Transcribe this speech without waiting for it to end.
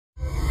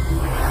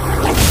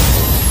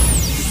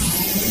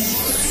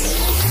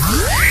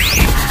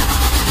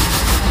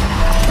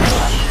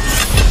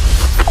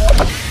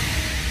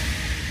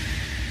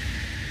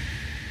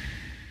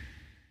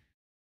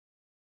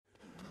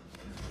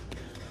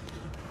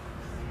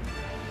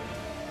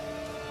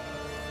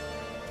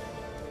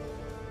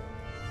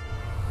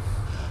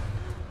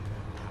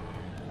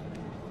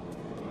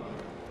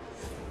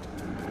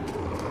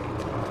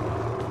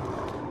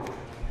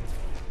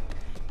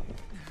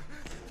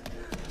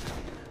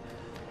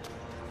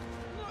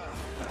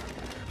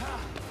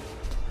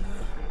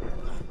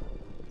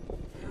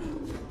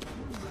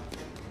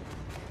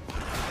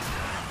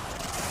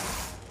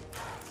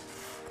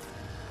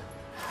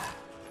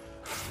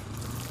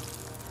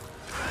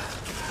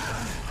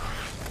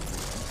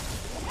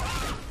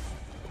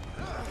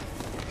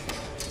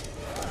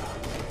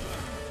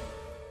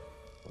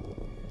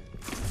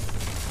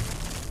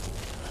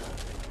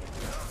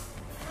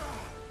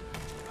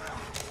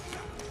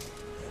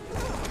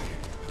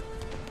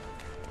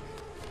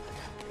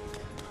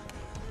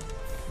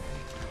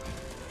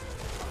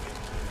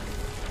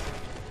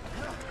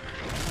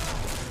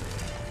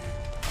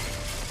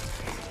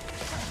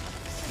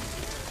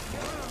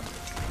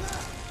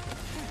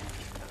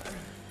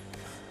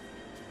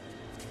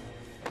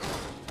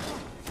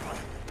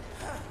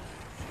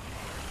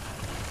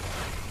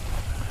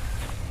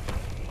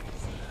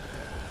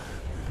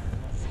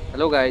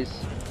Hello guys,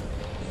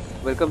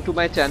 welcome to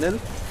my channel.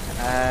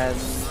 And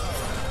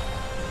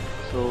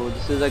so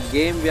this is a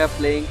game we are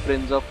playing,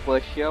 Prince of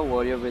Persia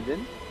Warrior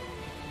Within.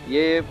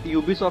 ये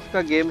Ubisoft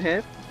का game है।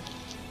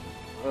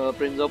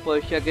 Prince of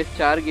Persia के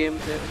 4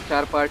 games हैं,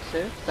 4 parts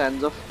हैं।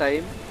 Sands of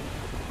time,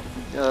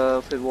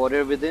 फिर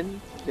warrior within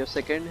जो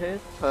second है,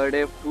 third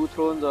है टू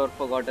थ्रोन्स और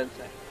फॉरगॉटन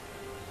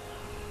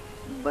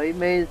सैंड। भाई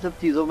मैं इन सब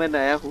चीज़ों में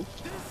नया हूँ,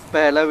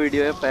 पहला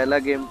वीडियो है, पहला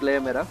गेम प्ले है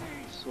मेरा।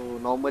 सो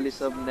नॉर्मली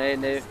सब नए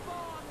नए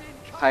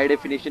हाई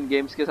डेफिनेशन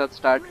गेम्स के साथ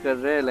स्टार्ट कर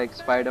रहे हैं, लाइक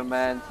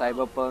स्पाइडरमैन,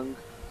 साइबरपंक।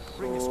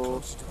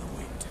 सो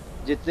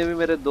जितने भी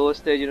मेरे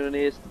दोस्त हैं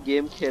जिन्होंने इस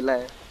गेम खेला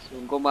है,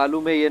 उनको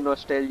मालूम है ये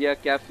नॉस्टैल्जिया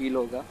क्या फील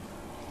होगा।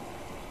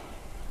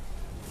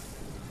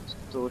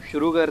 तो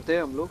शुरू करते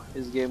हैं हम लोग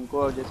इस गेम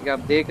को। और जैसे कि आप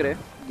देख रहे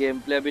हैं गेम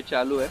प्ले अभी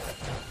चालू है।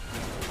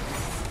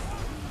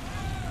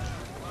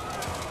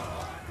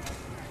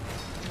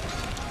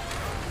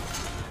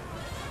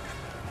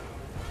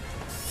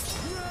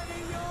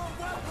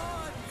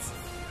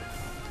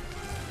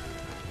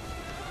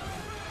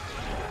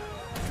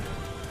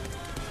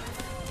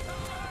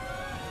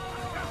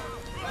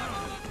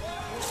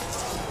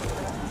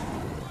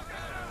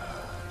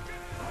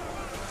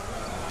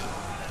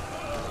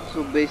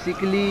 तो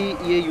बेसिकली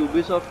ये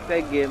यूबीसॉफ्ट का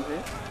एक गेम है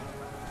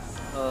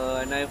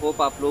एंड आई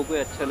होप आप लोगों को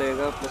अच्छा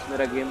लगेगा, प्लस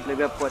मेरा गेम प्ले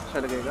भी आपको अच्छा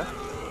लगेगा।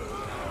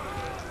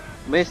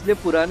 मैं इसलिए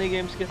पुराने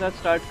गेम्स के साथ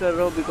स्टार्ट कर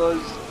रहा हूँ बिकॉज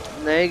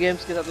नए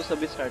गेम्स के साथ तो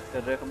सभी स्टार्ट कर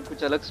रहे हैं, हम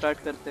कुछ अलग स्टार्ट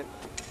करते हैं,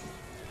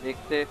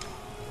 देखते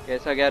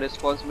कैसा क्या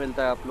रिस्पांस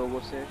मिलता है आप लोगों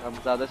से।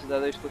 आप ज़्यादा से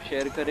ज़्यादा इसको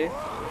शेयर करें,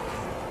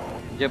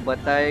 मुझे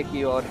बताएं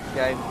कि और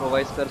क्या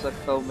इम्प्रोवाइज़ कर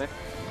सकता हूँ मैं।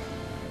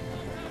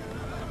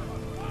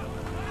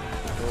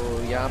 तो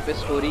यहाँ पे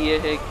स्टोरी ये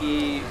है कि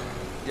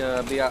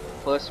अभी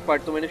फर्स्ट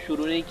पार्ट तो मैंने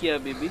शुरू नहीं किया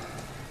अभी भी।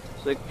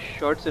 सो एक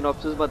शॉर्ट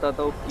सिनॉप्सिस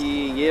बताता हूँ कि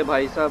ये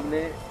भाई साहब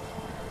ने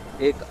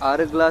एक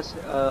आवर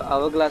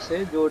ग्लास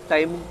है जो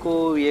टाइम को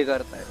ये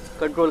करता है,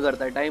 कंट्रोल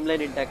करता है,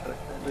 टाइमलाइन इंटैक्ट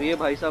रखता है। तो ये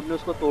भाई साहब ने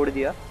उसको तोड़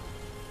दिया,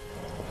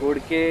 तोड़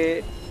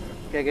के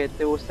क्या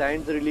कहते हैं वो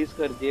सैंड्स रिलीज़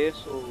कर दिए।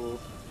 सो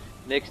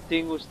नेक्स्ट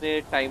थिंग उसने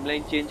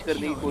टाइमलाइन चेंज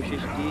करने की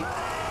कोशिश की,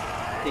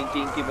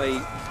 थिंकिंग कि भाई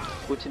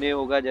कुछ नहीं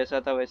होगा, जैसा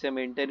था वैसे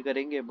मेंटेन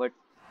करेंगे, बट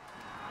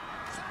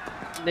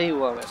नहीं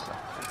हुआ वैसा।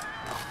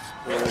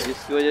 तो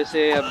जिसकी वजह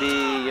से अभी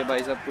ये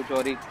भाई साहब कुछ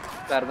और ही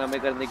कारनामे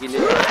करने के लिए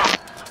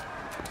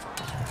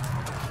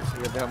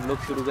हम लोग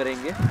शुरू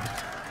करेंगे।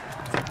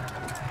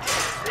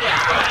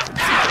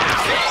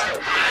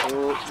 तो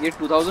ये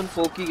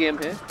 2004 की गेम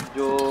है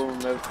जो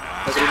मैं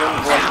तकरीबन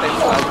बहुत टाइम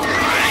बाद,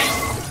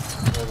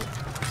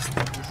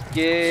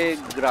 इसके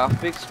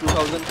ग्राफिक्स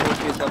 2004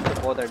 के हिसाब से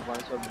बहुत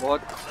एडवांस और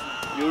बहुत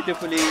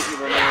ब्यूटीफुली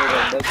इन्होंने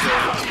रेंडर किया।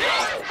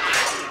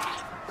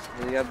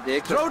 आप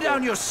देख Throw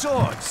down your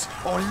swords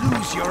or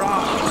lose your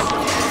arms.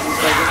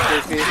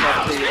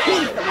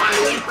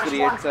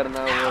 Create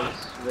करना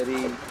was very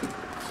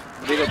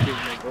big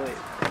achievement। ओए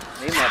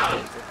नहीं मारते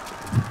इसे।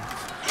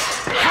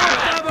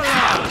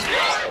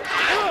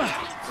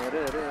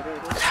 अरे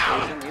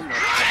ऐसे नहीं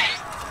मारते।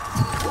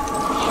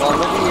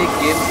 नॉर्मली एक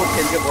गेम को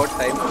खेल के बहुत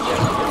टाइम हो गया।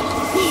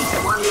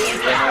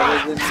 When I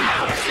was in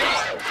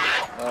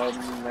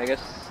I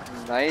guess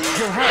 9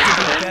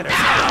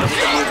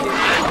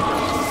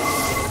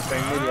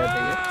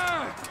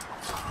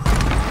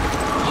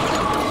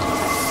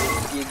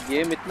 ये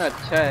गेम इतना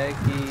अच्छा है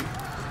कि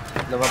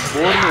मतलब आप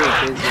बोर नहीं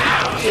होते इस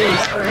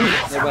गेम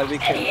जितने बार भी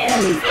खेलते हैं।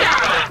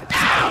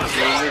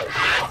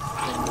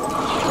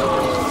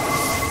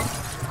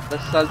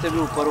 10 साल से भी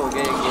ऊपर हो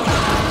गया ये गेम।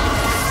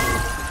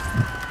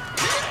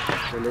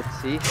 तो लेट्स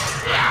सी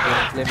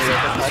गेम प्ले में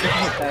कैसा सारे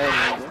होता है।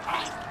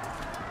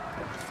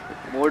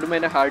 मोड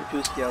मैंने हार्ड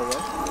चूज किया हुआ है।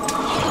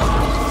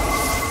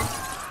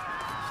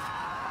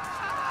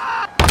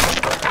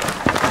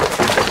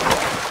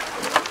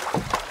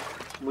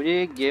 मुझे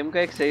गेम का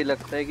एक सही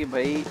लगता है कि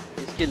भाई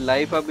इसकी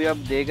लाइफ अभी आप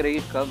देख रहे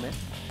हैं कम है।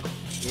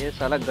 ये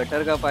साला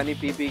गटर का पानी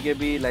पी पी के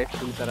भी लाइफ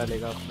फुल करा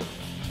लेगा आपको।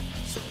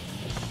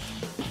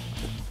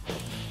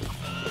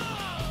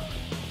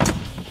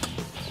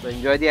 So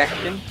enjoy the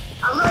action.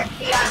 Alert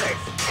the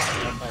others.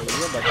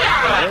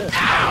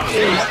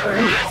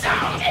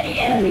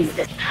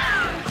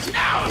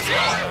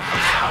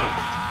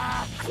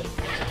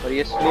 और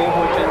ये स्लो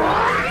मोशन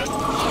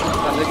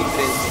अलग ही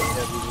क्रेज है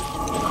अभी भी।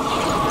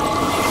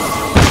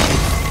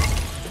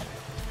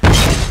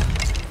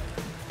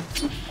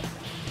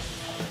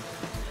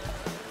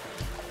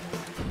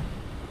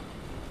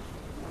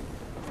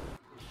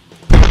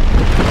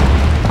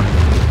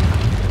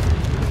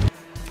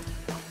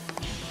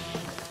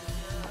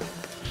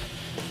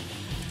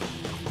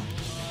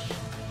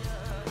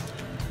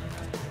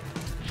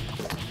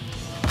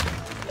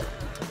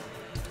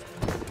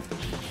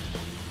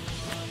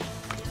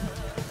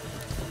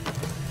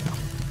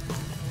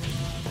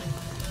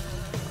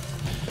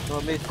 तो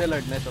हमें इससे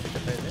लड़ना है सबसे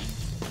पहले।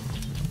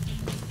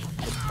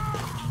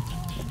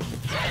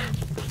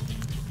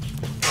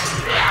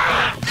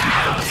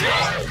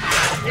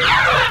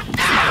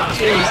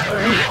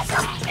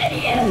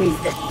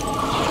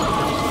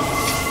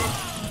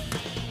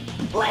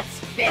 Let's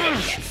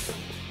finish it.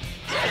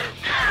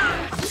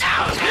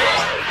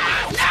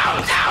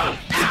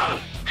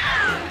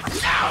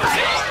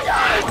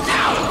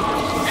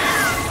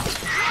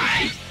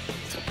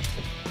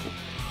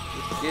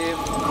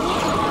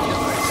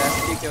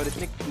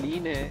 इतने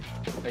क्लीन है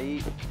भाई,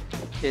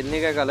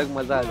 खेलने का एक अलग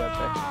मजा आ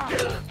जाता है।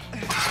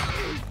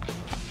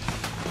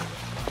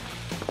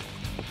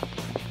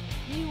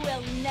 You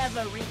will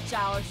never reach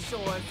our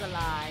shores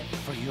alive.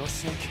 For your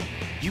sake,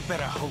 you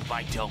better hope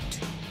I don't.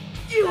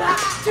 You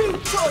have two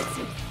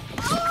choices.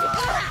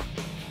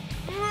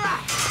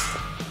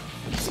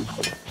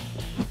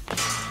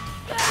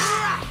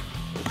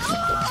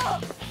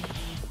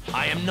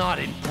 I am not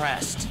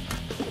impressed.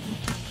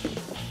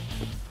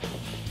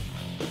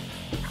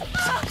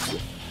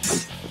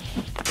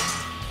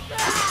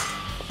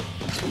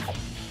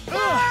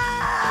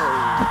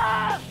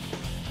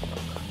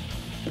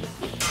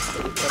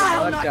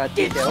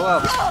 चाहती क्या हो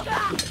आप?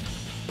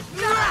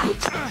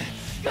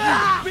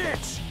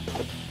 Bitch!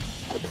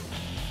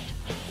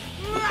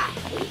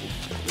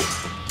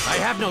 I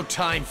have no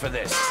time for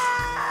this.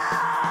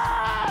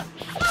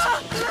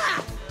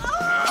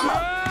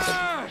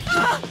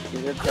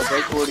 इधर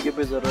दबाई छोड़ के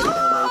पे जरूरत है,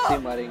 हम ऐसे ही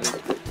मारेंगे।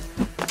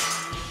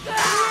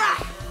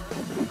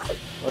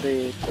 अरे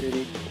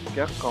तेरी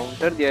क्या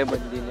काउंटर दिया है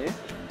बंदी ने।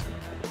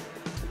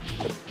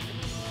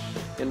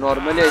 ये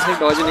नॉर्मली ऐसे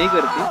डॉज नहीं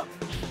करती,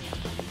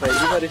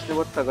 पहली बार इसने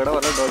बहुत तगड़ा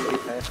वाला डॉज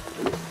दिखाया।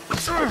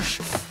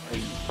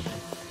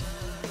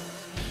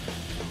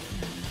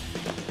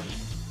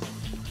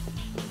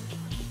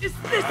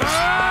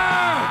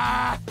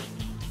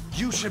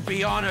 You should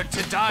be honored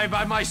to die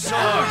by my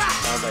sword.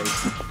 हाँ भाई,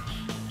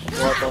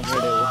 बहुत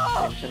ऑनर्ड है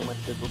वो, टेंशन मत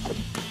ले तू।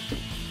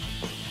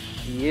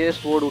 ये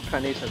स्वॉर्ड उठा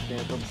नहीं सकते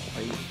हैं तो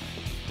भाई।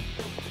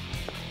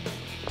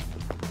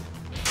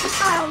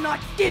 I'll not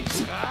get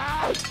you.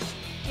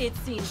 It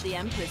seems the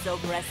Empress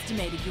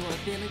overestimated your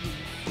ability.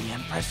 The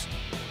Empress?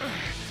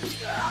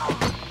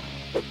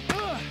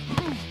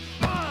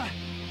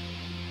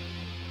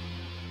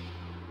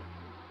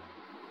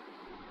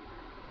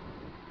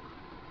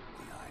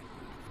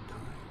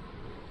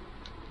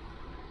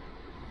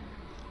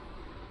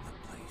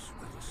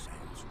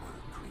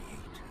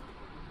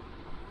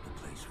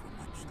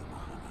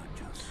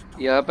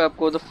 यहाँ पे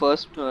आपको तो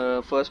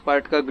फर्स्ट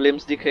पार्ट का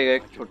ग्लिम्स दिखेगा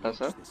एक छोटा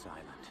सा,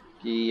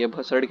 कि ये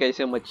भसड़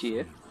कैसे मची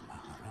है।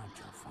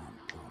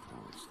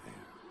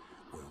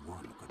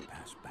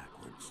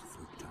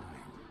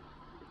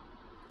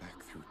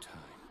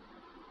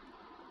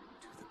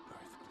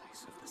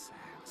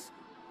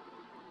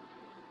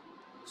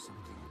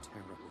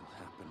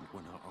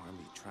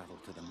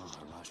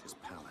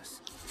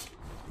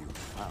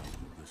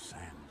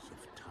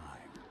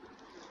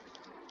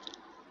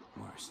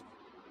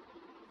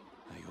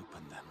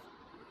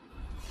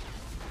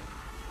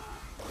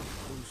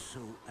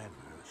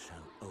 Whosoever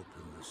shall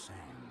open the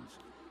sands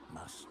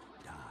must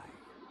die.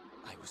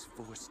 I was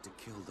forced to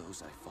kill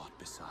those I fought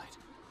beside,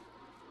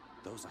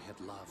 those I had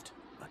loved.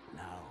 But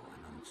now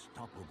an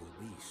unstoppable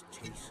beast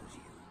chases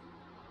you.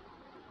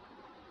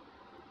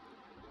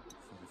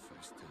 For the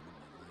first time in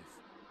my life,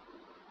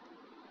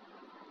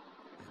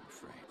 I'm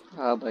afraid.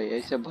 हाँ भाई,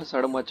 ऐसे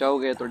भसड़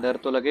मचाओगे तो डर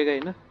तो लगेगा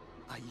ही ना।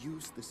 I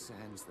used the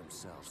sands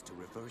themselves to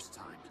reverse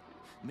time,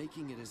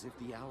 making it as if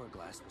the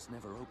hourglass was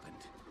never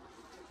opened.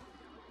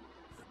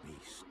 The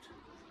beast,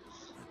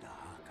 the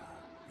Dahaka,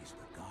 is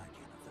the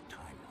guardian of the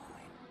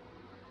timeline.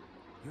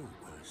 You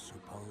were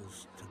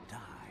supposed to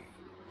die,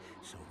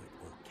 so it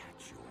will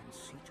catch you and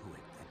see to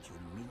it that you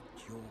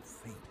meet your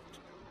fate.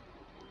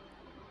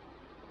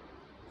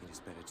 It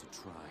is better to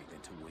try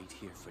than to wait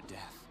here for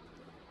death.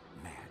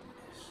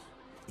 Madness.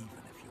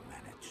 Even if you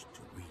manage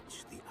to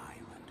reach the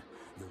island,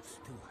 you'll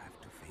still have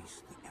to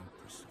face the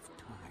Empress of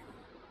Time.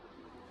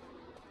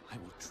 I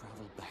will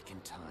travel back in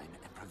time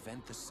and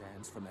prevent the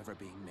sands from ever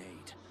being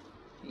made.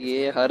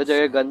 ये हर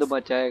जगह गंद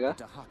मचाएगा।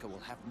 Dahaka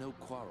will have no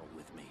quarrel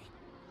with me.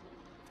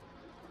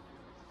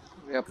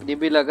 अपनी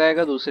भी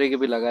लगाएगा, दूसरे की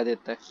भी लगा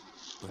देता है।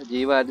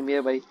 अजीब आदमी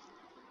है भाई।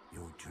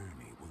 Your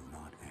journey will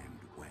not end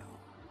well.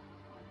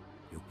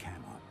 You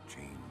cannot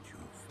change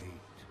your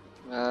fate.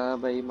 हाँ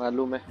भाई,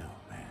 मालूम है। No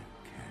man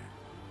can.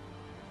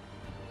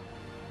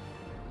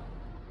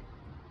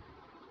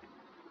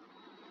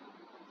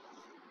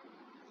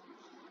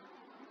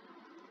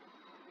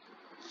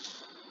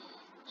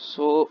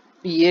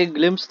 ये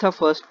ग्लिम्स था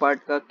फर्स्ट पार्ट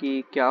का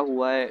कि क्या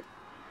हुआ है,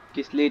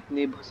 किस लिए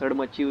इतनी भसड़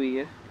मची हुई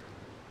है।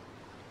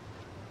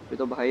 ये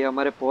तो भाई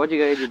हमारे पहुंच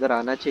गए जिधर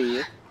आना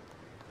चाहिए।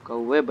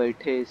 कौवे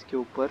बैठे इसके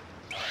ऊपर।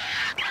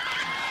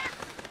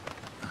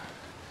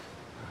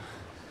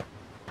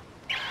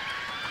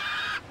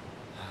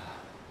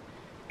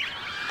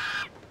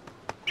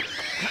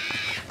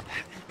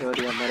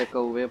 और ये हमारे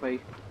कौवे भाई।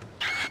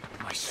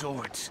 My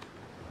swords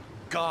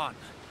gone.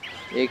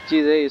 एक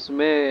चीज है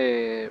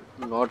इसमें,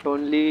 नॉट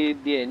ओनली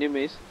द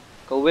एनिमीज,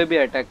 कौवे भी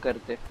अटैक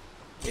करते।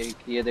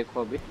 एक ये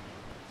देखो, अभी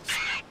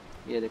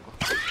ये देखो,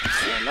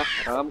 साला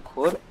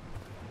हरामखोर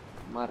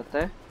मारता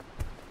है।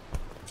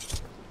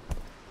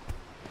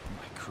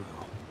 My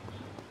crew,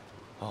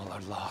 all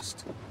are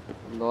lost.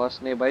 Loss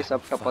नहीं भाई,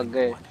 सब टपक Find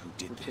गए, the one who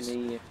did कुछ this,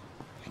 नहीं है।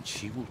 and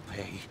she will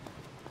pay.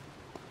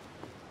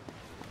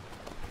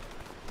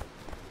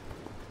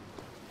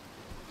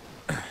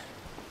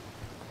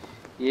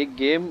 ये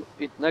गेम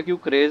इतना क्यों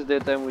क्रेज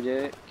देता है मुझे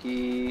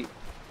कि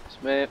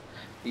इसमें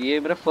ये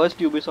मेरा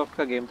फर्स्ट यूबीसॉफ्ट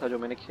का गेम था जो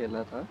मैंने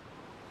खेला था।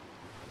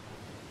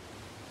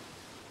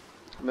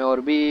 मैं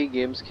और भी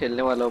गेम्स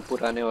खेलने वाला हूँ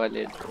पुराने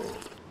वाले, जो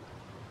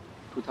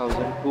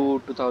 2002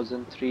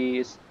 2003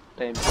 इस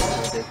टाइम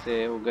पे,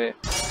 जैसे हो गए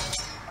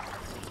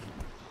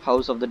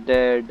house of the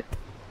dead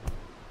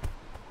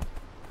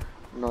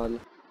knoll.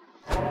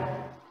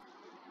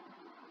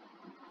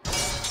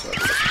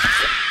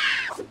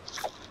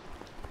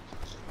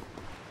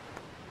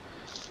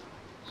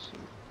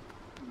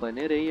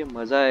 बने रहिए,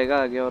 मजा आएगा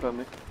आगे और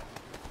हमें।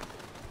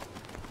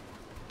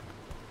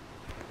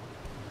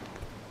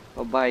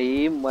 और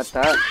भाई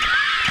मता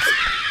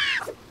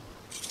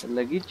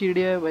लगी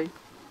चिड़िया है भाई,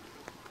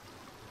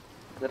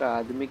 इधर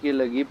आदमी की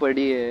लगी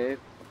पड़ी है,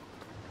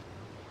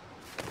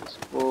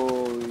 इसको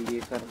ये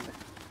करना है।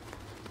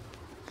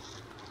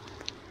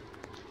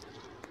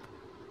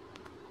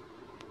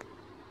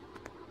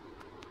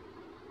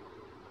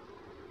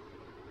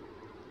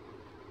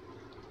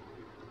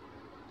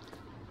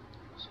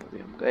 सॉरी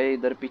हम गए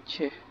इधर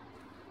पीछे।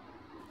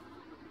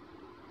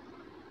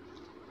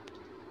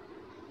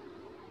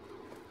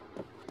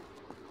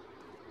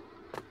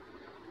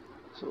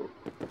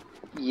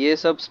 ये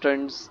सब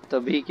स्टंट्स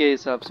तभी के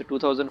हिसाब से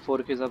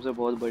 2004 के हिसाब से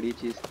बहुत बड़ी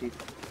चीज थी,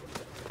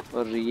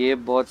 और ये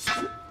बहुत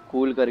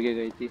कूल करके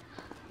गई थी।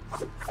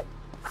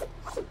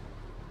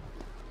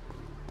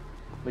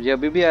 मुझे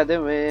अभी भी याद है,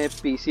 मैं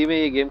पीसी में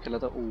ये गेम खेला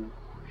था।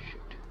 ओह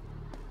शिट,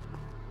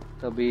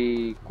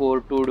 तभी कोर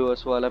 2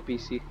 डुअस वाला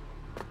पीसी।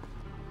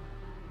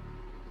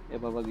 ये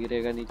बाबा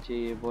गिरेगा नीचे,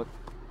 ये बहुत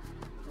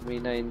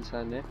मीना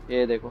इंसान है।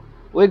 ये देखो,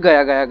 ओए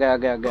गया गया गया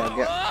गया गया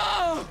गया।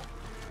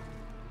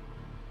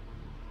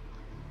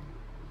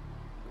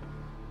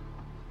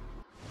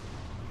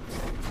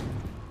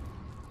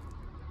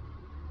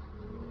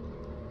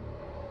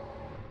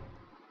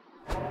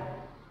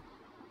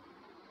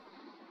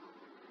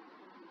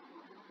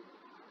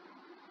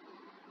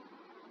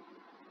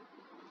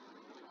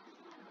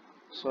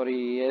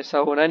 सॉरी, ऐसा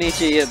होना नहीं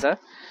चाहिए था।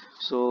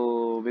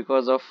 So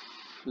because of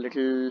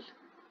little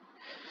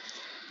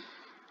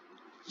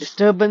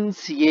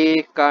disturbance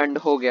ये कांड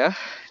हो गया,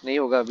 नहीं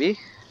होगा अभी।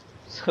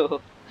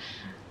 So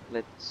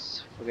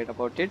let's forget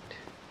about it,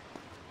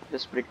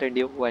 just pretend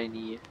ये हुआ ही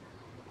नहीं है।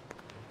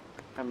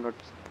 I am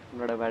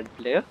not a bad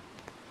player.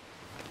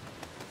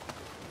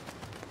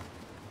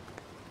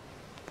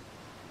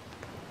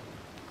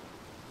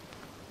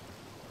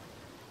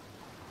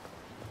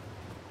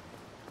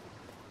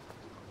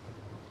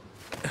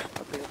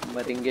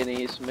 मरेंगे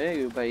नहीं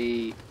इसमें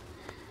भाई,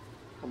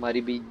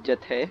 हमारी भी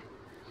इज्जत है।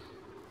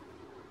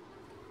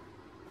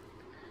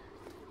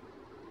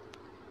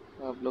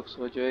 आप लोग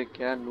सोचो ये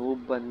क्या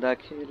नूब बंदा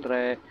खेल रहा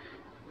है,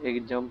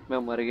 एक जंप में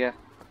मर गया।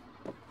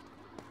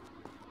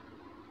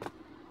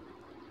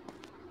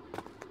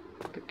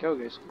 तो क्या हो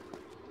गया इसको?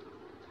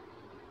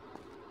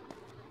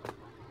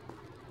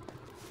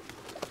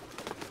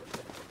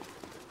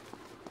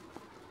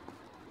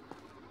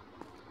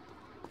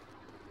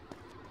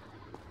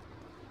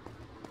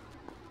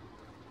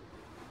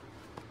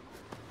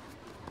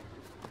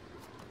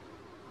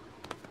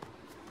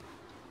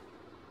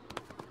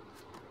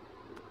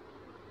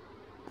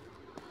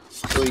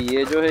 तो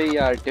ये जो है, ये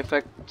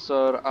आर्टिफैक्ट्स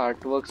और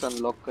आर्टवर्क्स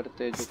अनलॉक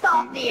करते हैं जो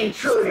कि...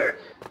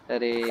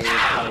 अरे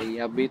भाई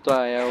अभी तो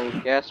आया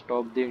हूँ, क्या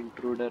stop the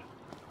intruder?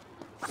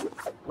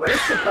 We're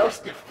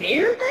supposed to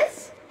fear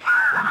this?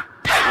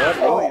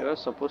 You're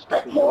supposed to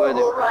fear. वो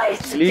देखो,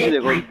 प्लीज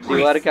देखो,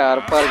 दीवार के आर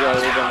पार जा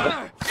रहा है बंदा।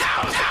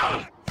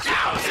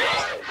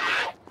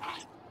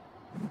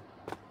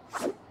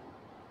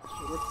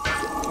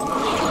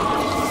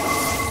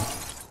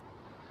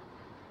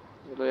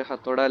 चलो ये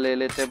हथौड़ा ले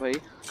लेते भाई,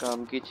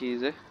 काम की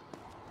चीज है।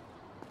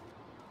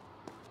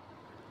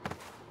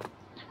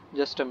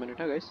 जस्ट अ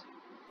मिनट है गाइस।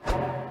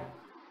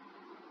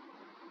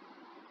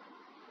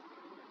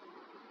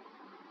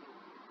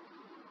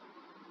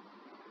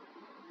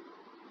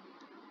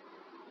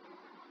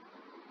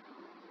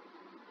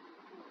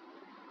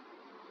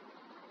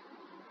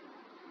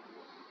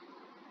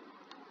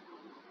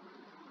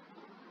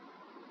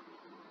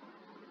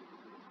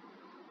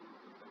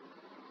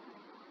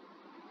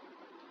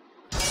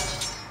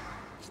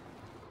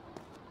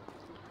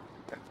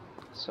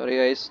 सॉरी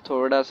गाइस,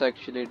 थोड़ा सा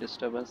एक्चुअली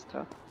डिस्टर्बेंस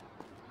था,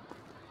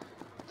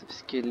 तो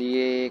इसके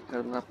लिए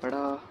करना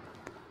पड़ा।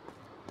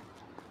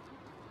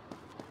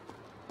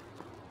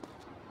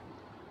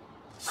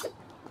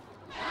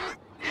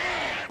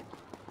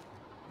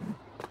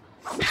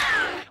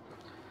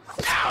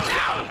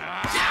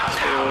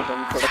 तो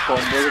हम थोड़ा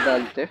कॉम्बो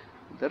डालते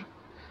इधर,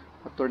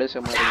 हथौड़े से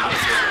मारेंगे।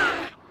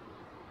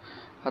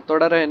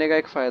 हथौड़ा रहने का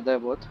एक फायदा है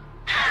बहुत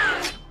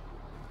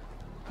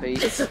भाई,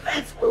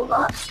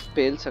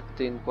 पेल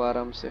सकते इनको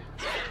आराम से। तो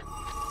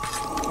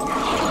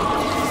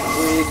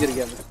ये गिर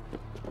गया मैं।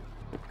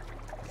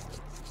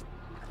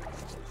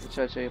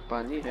 अच्छा अच्छा, ये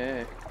पानी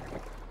है,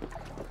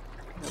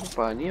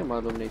 पानी है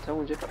मालूम नहीं था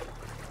मुझे।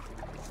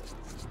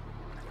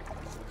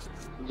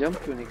 जंप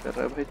क्यों नहीं कर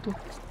रहा है भाई तू?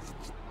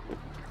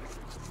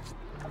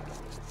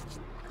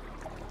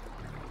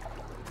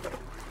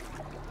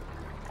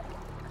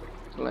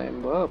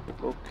 Climb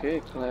up, okay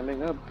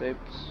climbing up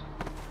babes.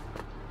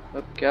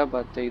 अब क्या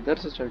बात है, इधर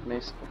से चढ़ना है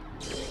इसका।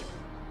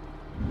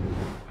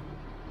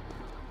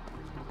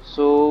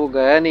 सो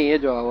गया नहीं है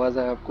जो आवाज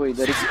है आपको,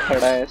 इधर ही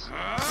खड़ा है।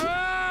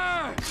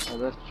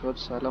 अगर चोट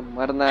साला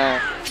मरना है,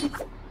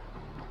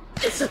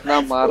 इतना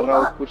मार रहा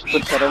हूँ, कुछ तो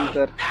शर्म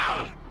कर।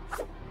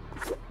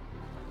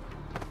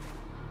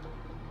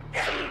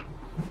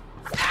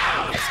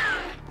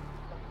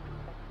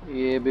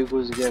 ये भी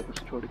घुस गया, कुछ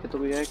छोड़ के तो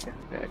गया क्या?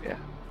 गया।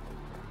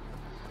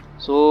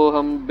 सो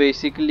हम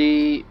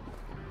बेसिकली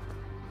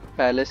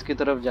पैलेस की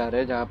तरफ जा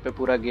रहे हैं जहाँ पे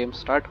पूरा गेम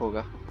स्टार्ट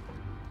होगा।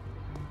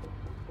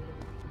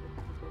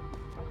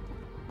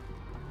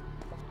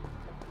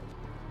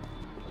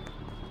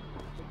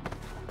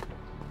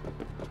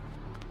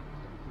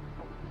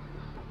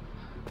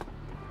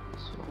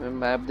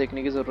 मैप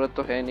देखने की जरूरत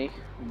तो है नहीं,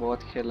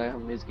 बहुत खेला है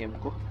हमने इस गेम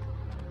को।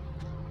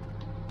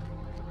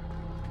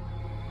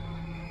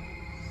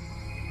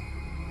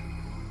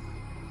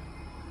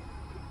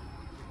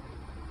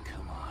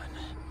 Come on.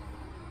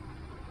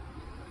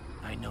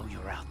 I know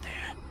you're out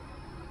there.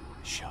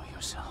 Show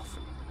yourself.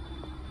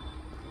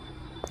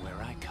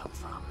 Where I come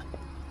from,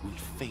 we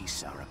face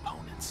our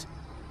opponents.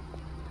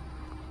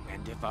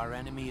 And if our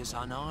enemy is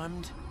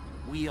unarmed,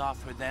 we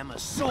offer them a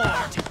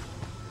sword.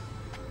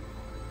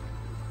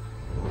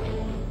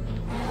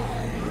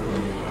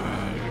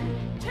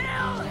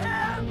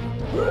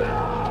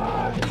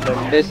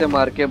 डंडे से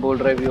मार के बोल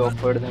रहे भी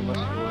ऑफर्ड देम अ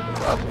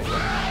स्वॉर्ड।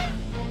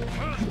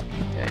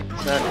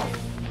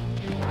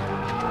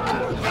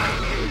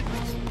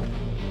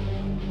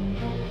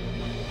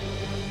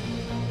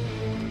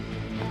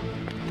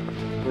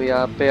 तो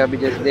यहाँ पे अभी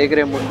जैसे देख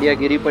रहे हैं मुंडिया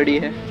गिरी पड़ी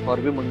है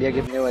और भी मुंडिया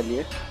गिरने वाली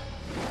है।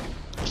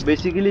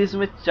 बेसिकली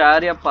इसमें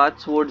 4 या 5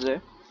 स्वॉर्ड्स है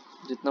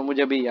जितना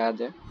मुझे अभी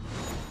याद है।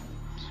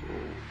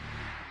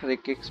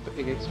 एक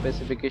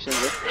स्पेसिफिकेशन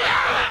है।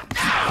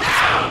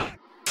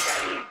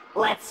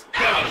 Let's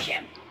finish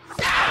him.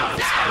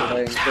 थोड़ा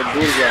इनको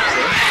दूर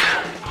जाते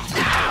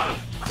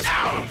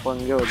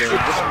पंगे हो जाएंगे।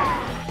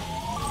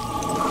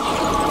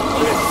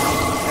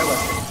 क्या बात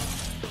है?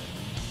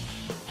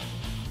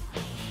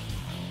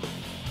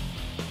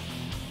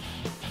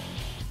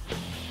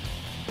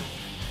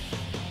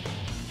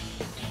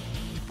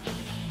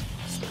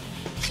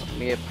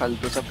 ये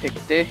फालतू सब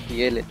फेंकते,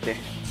 ये लेते,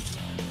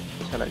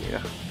 अच्छा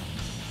लगेगा।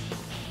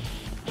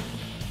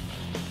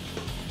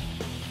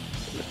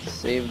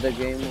 Save the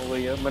game over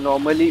here. मैं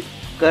नॉर्मली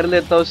कर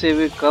लेता हूँ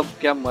सेव, कब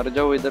क्या मर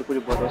जाओ इधर कुछ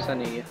भरोसा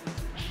नहीं है।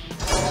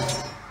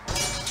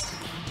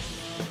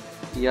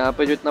 यहाँ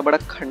पे जो इतना बड़ा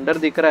खंडर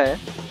दिख रहा है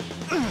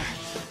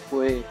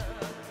वो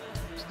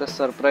इसका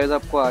सरप्राइज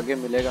आपको आगे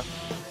मिलेगा।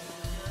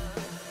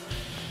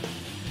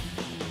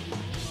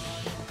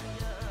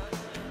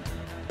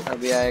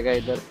 अभी आएगा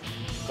इधर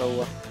का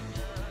हुआ।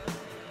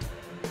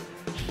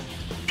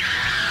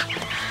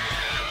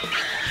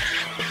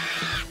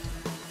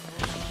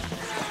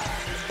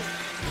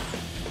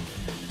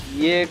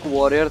 ये एक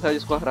वॉरियर था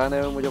जिसको हराने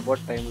में मुझे बहुत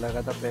टाइम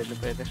लगा था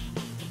पहले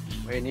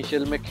मैं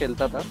इनिशियल में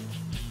खेलता था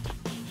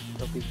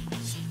तभी।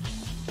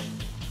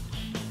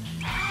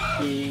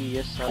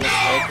 ये साला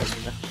क्या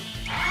करेगा?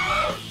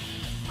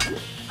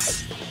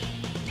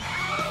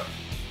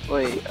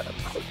 ओए यार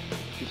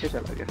पीछे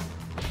चला गया।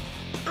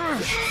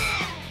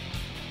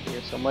 ये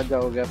समझ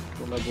जाओगे आप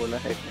तो मैं बोला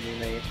है कि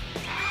नहीं।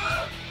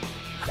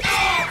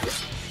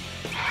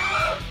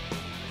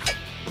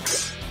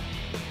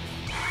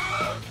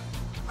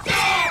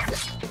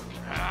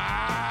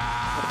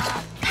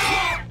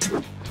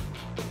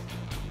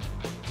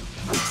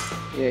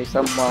 ये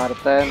सब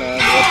मारता है ना,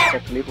 बहुत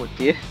तकलीफ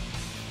होती है।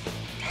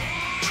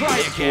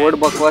 वर्ड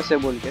बकवास है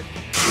बोल के,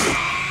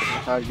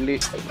 हार्डली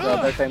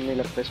ज्यादा टाइम नहीं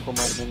लगता इसको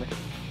मारने में।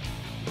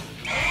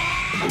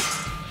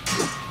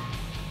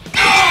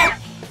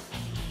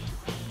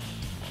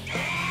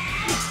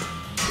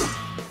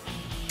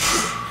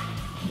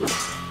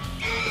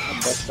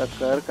 बस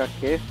कर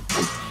काके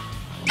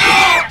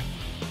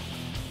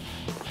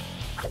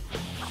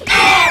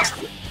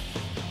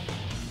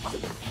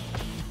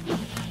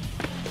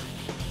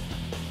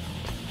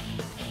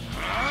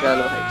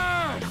चलो भाई।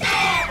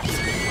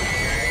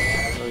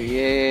 तो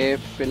ये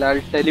फिलहाल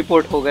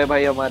टेलीपोर्ट हो गए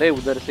भाई हमारे,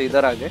 उधर से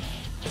इधर आ गए।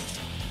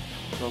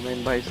 तो मैं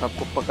इन भाई साहब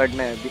को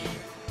पकड़ना है अभी।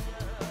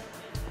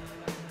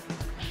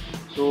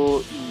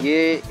 तो ये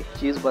एक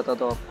चीज़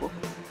बताता हूँ आपको,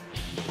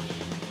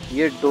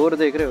 ये डोर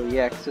देख रहे हो,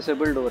 ये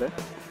एक्सेसिबल डोर है।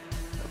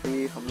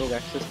 अभी हम लोग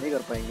एक्सेस नहीं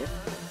कर पाएंगे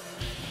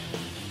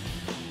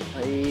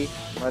भाई,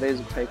 हमारे इस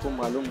भाई को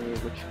मालूम नहीं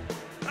है कुछ।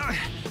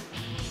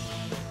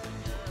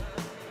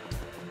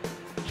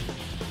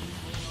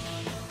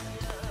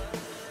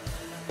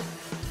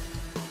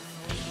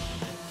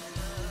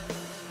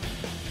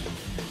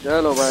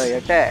 चलो भाई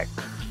अटैक।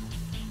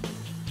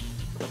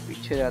 तो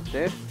पीछे जाते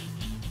हैं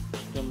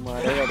तो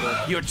मारेगा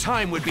बहुत। Your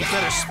time would be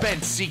better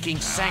spent seeking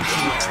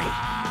sanctuary.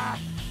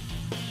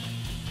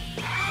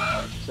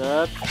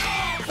 Sir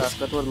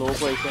ताकतवर लोगों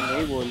को ऐसे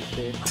नहीं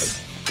बोलते।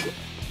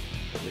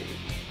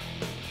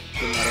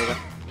 मारेगा,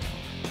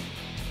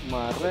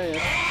 मार रहा है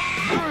यार।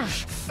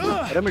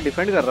 अरे मैं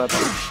डिफेंड कर रहा था।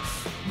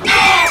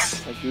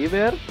 अजीब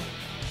यार,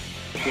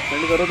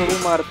 डिफेंड करो तो भी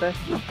मारता है।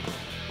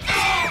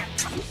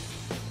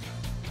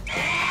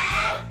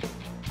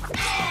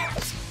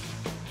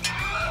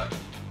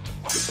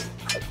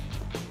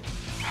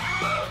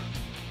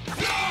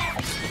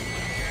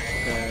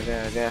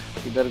 गया गया,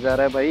 किधर जा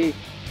रहा है भाई?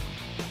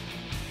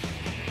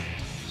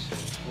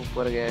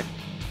 ऊपर गया है।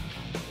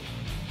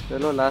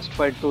 चलो लास्ट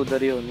फाइट तो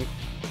उधर ही होनी।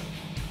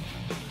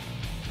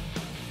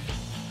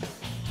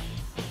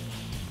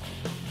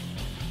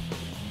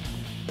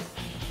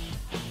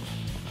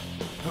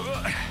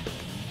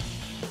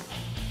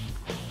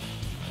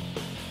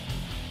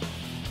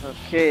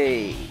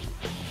 Okay,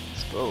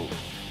 let's go.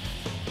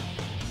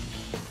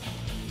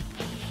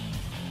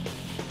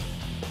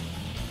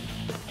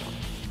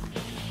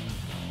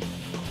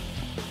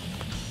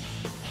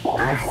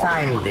 I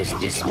find this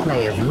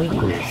display of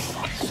weakness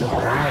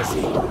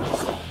surprising.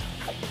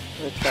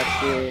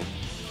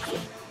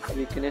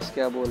 Weakness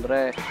क्या बोल रहा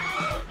है?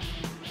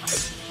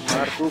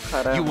 मार तू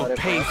खा रहा है हमारे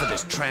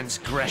पास।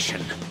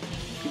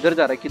 किधर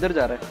जा रहा है? किधर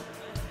जा रहा है?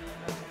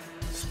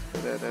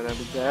 अरे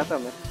गया था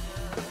मैं।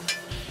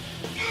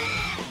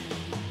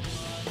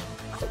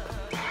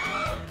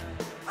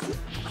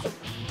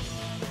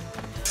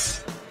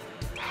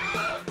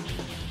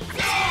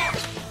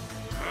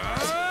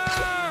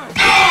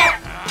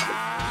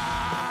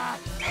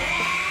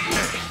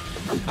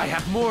 I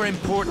have more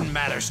important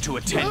matters to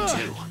attend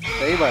to.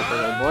 सही बात है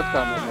भाई, बहुत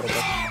काम है मेरे पास।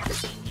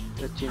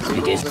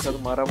 चिंटी के साथ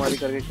मारामारी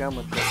करके क्या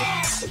मतलब है?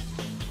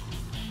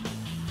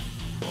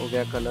 हो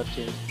गया कलर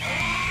चेंज।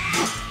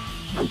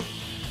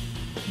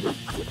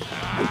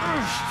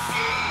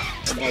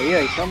 भाई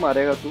ऐसा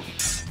मारेगा तू?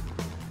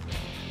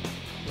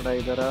 थोड़ा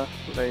इधर आ,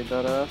 थोड़ा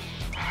इधर आ।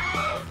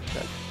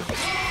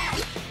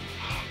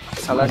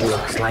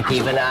 Looks like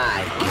even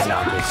I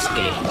cannot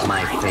escape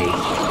my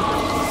fate.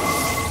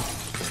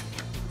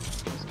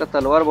 इसका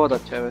तलवार बहुत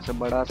अच्छा है वैसे,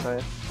 बड़ा सा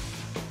है।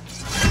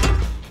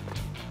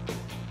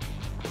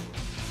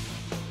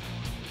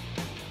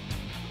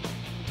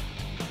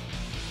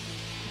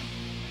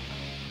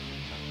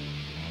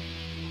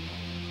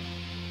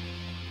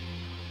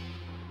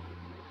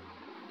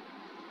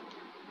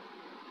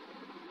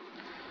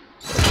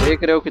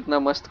 देख रहे हो कितना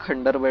मस्त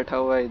खंडर बैठा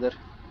हुआ है इधर।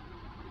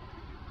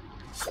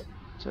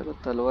 चलो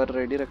तलवार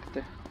रेडी रखते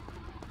हैं।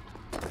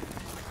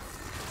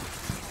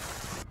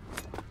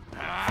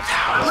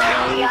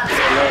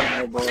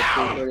 बहुत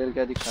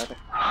क्या दिखा रहा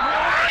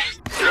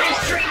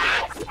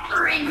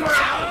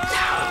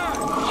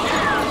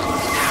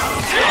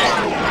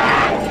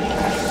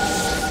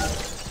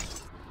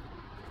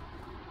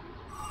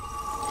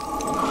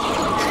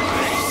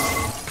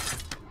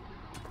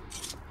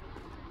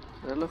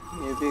चलो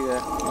ये भी गया।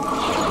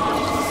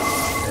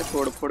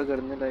 फोड़ फोड़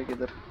करने लायक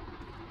इधर।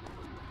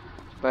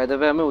 बाय द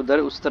वे हमें उधर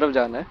उस तरफ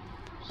जाना है,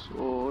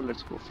 so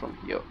let's go from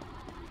here.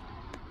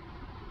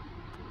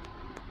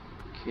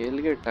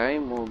 खेल के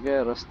टाइम हो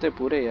गया, रास्ते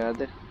पूरे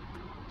याद है।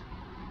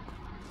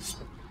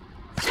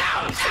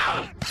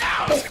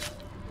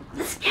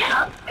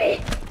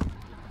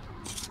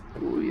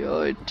 Oh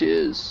yeah, it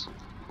is.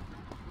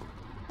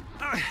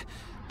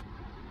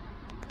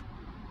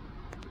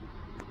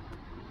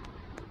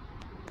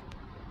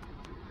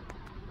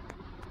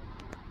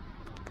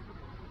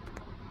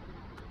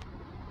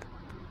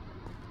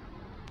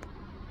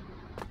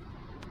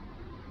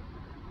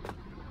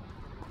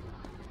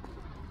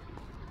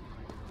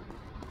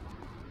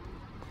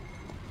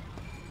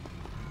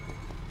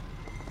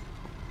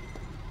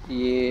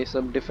 ये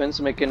सब डिफेंस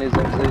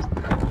मैकेनिज्म से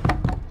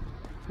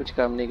कुछ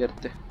काम नहीं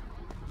करते।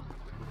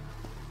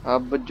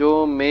 अब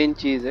जो मेन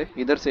चीज है,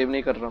 इधर सेव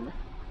नहीं कर रहा मैं,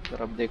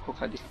 पर अब देखो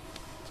खाली।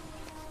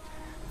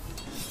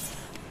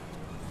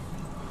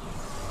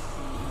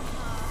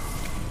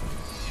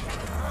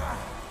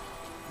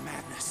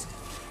 Madness.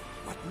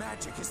 What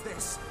magic is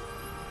this?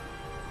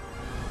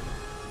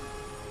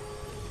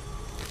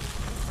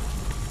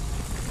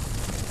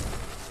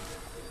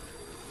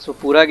 सो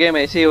पूरा गेम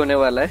ऐसे ही होने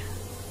वाला है।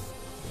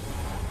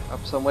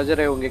 आप समझ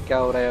रहे होंगे क्या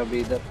हो रहा है अभी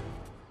इधर।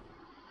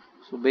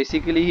 So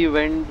basically he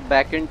went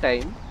back in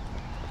time.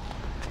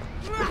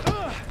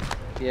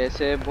 ये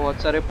ऐसे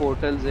बहुत सारे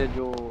पोर्टल्स है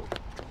जो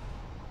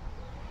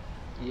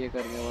ये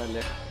करने वाले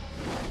हैं।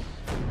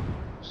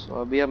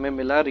 सो अभी हमें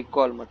मिला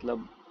रिकॉल,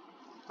 मतलब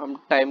हम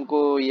टाइम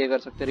को ये कर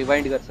सकते,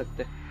 रिवाइंड कर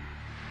सकते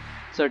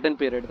सर्टेन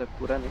पीरियड तक,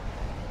 पूरा नहीं।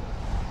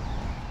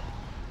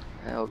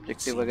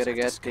 ऑब्जेक्टिव वगैरह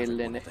गया तेल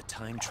लेने।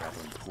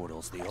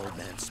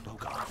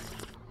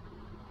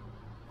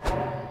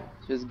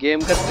 इस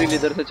गेम का थ्रिल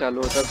इधर से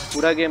चालू होता है,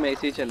 पूरा गेम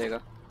ऐसे ही चलेगा,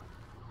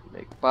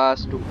 like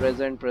past to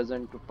present,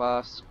 present to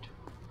past.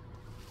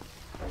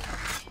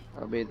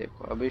 अभी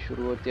देखो, अभी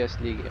शुरू होती है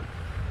असली गेम।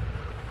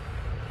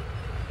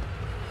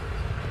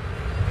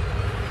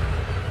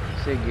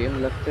 से गेम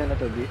लगते हैं ना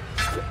तभी।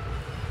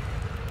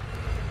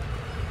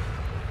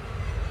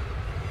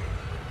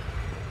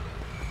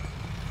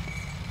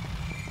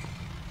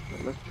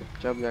 मतलब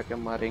चुपचाप जाके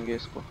मारेंगे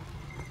इसको।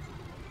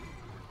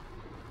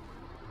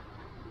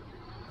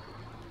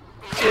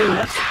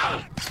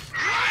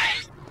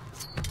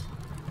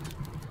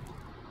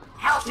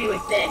 Help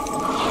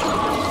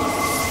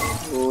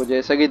वो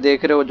जैसा कि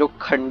देख रहे हो जो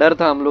खंडर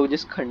था, हम लोग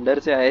जिस खंडर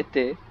से आए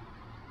थे,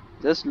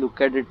 just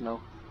look at it now,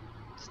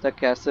 it's the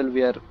castle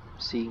we are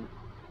seeing.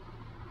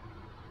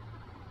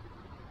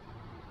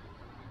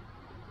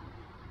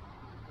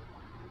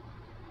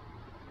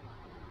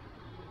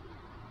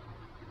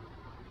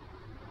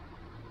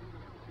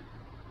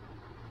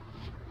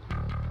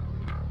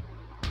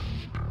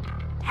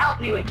 Help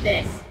me with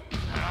this.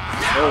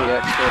 Oh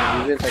yeah, sure, we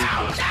will help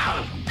you.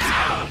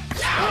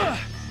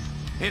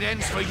 It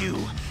ends for you,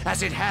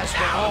 as it has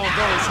for all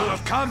those who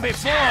have come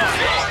before.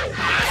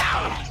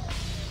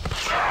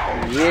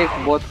 ये एक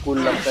बहुत cool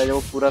लगता है जो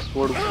वो पूरा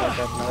sword उठाता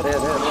है अपना. अरे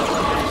अरे अरे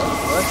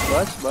बस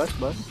बस बस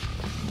बस.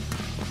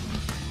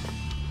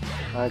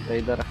 अच्छा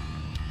इधर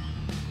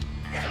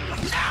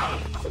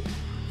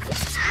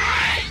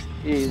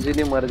ये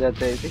इजीली मर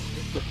जाते हैं.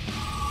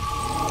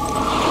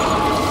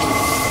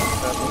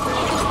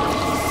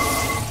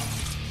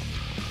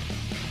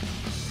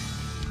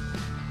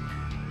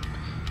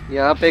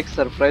 यहाँ पे एक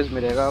सरप्राइज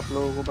मिलेगा आप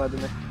लोगों को बाद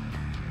में.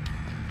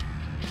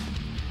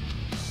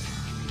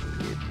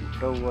 ये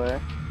टूटा हुआ है.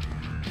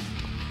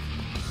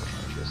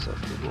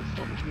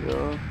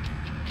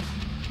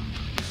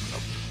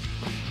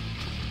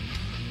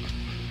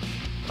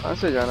 कहाँ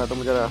से जाना तो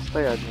मुझे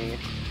रास्ता याद नहीं है.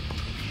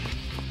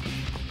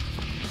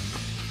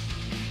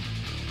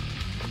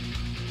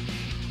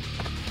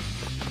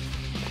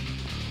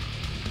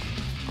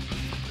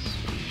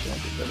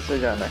 इधर से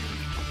जाना है.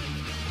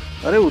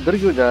 अरे उधर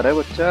क्यों जा रहा है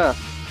बच्चा?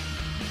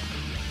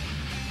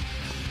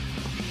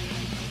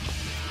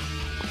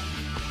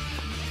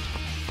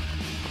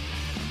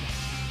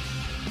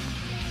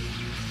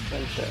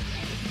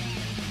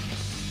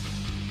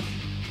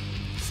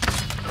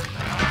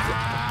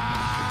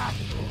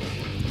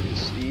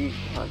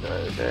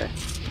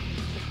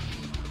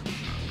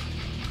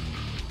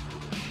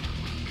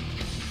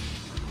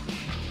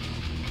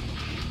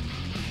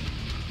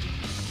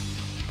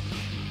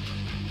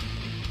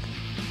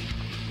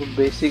 तो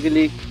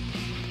बेसिकली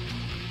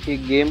ये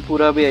गेम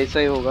पूरा भी ऐसा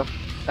ही होगा.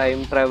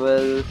 टाइम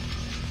ट्रैवल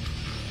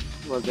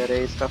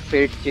वगैरह, इसका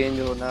फेट चेंज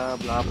होना,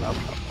 ब्ला ब्ला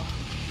ब्ला.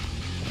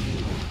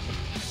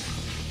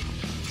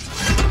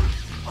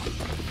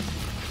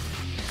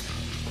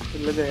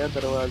 खुल गया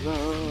दरवाजा.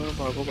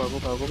 भागो भागो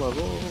भागो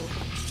भागो.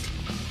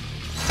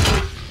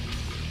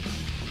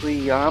 तो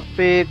यहाँ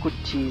पे कुछ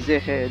चीजें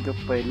हैं जो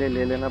पहले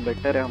ले लेना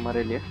बेटर है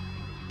हमारे लिए.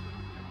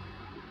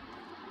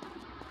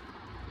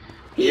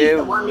 ये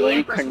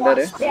वही खंडर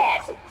है.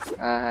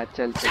 हाँ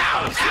चल चल.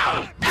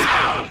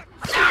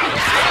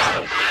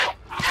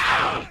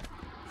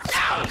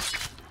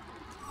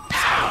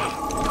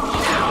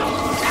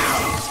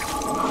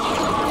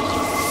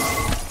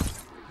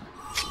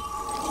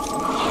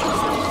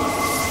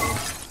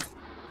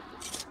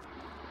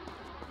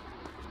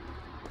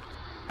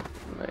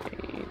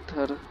 नहीं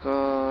इधर का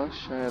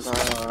शायद.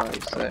 हाँ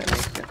ऐसा है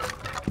क्या?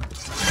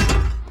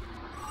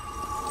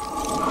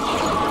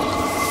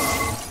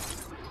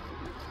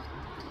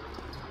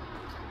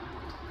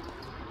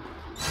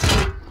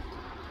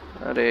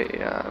 अरे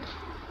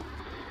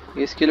यार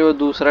इसके लिए वो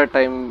दूसरा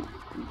टाइम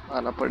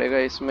आना पड़ेगा.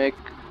 इसमें एक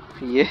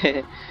ये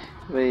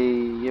भाई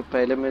ये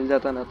पहले मिल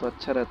जाता ना तो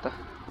अच्छा रहता.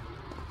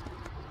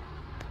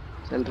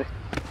 चल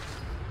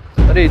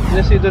रहे. अरे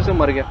इतने से इधर से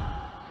मर गया.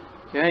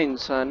 क्या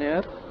इंसान है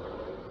यार.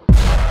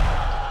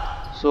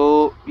 सो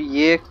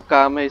ये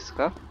काम है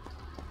इसका.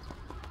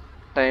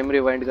 टाइम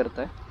रिवाइंड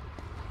करता है.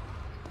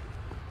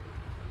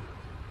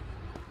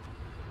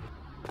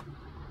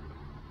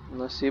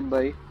 नसीब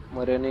भाई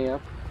मरे नहीं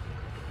आप.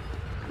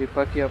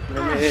 कृपा की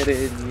अपने मेरे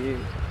लिए.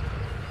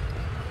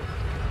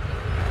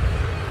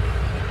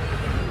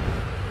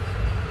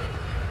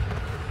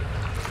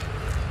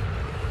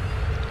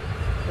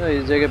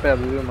 इस जगह पे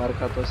अभी भी मार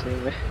खाता सही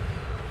में.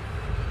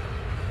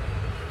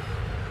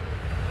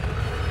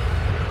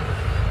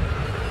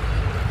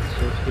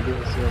 सोच के भी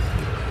हंसी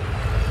आती है.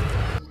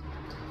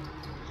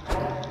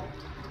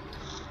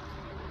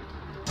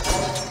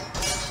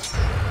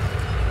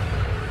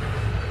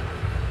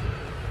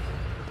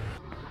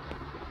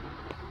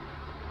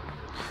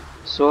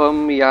 सो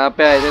हम यहाँ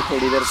पे आए थे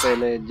थोड़ी देर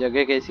पहले.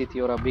 जगह कैसी थी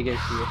और अभी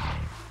कैसी है?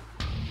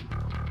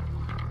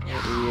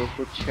 ये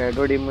कुछ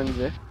शैडो डीमंस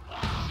है.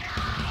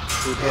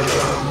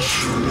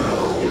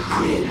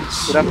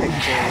 पूरा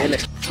फेंकते हैं. ये ले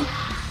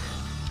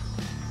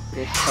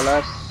एक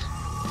खलास.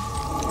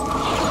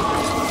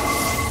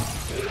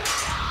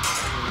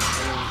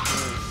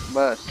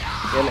 बस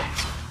ये ले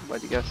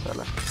बच गया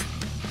साला.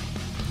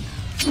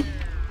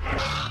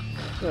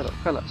 चलो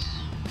खलास.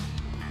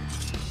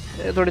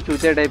 ये थोड़े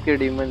चूतिया टाइप के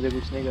डीमन से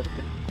कुछ नहीं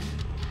करते.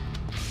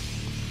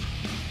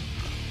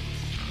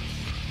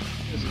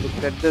 Just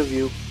look at the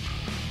view.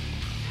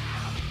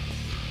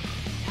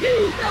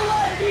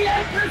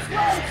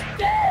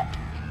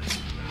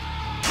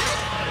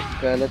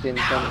 गलत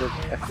इंसान को.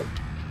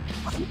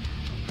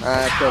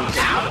 हाँ चल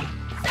चल.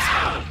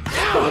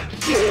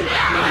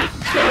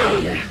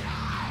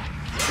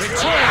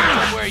 Return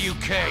from where you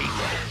came.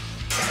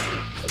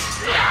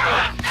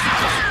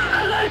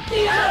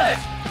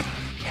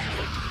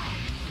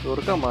 जोर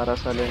का मारा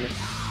साले ने।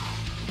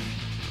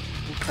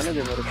 खाने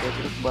दे मेरे को,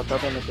 सिर्फ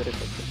बताता मैं तेरे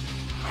को।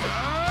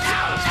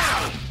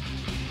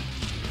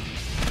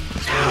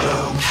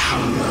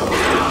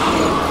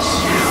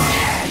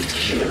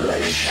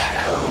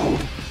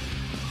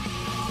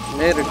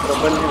 मेरे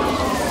ट्रबल नहीं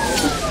होता।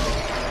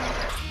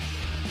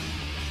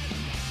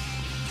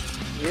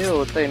 ये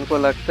होता है, इनको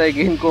लगता है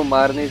कि इनको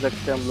मार नहीं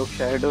सकते हम लोग,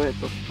 शैडो है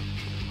तो।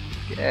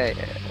 क्या है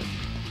यार,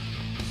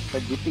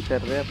 फजीती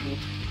कर रहे हैं अपनी।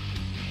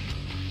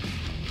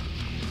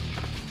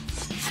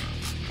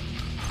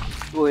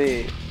 ओए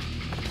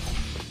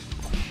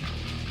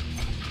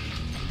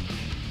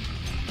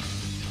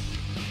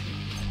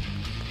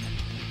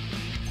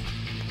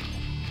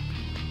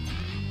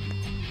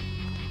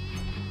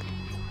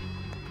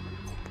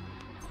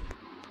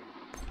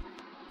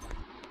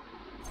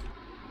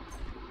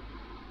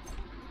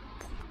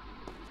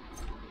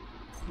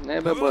नहीं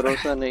भाई,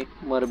 भरोसा नहीं,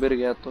 मर बिर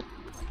गया तो।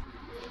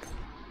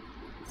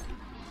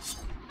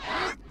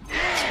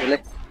 ले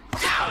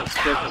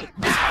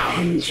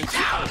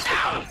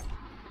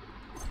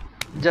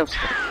जब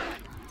से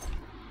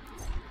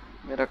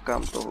मेरा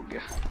काम तो हो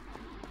गया।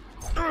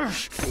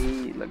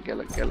 लग गया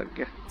लग गया लग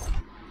गया।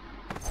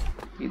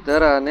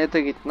 इधर आने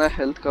तक इतना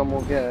हेल्थ कम हो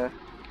गया है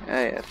क्या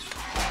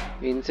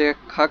यार। इनसे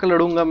खाक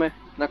लड़ूंगा मैं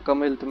इतना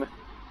कम हेल्थ में।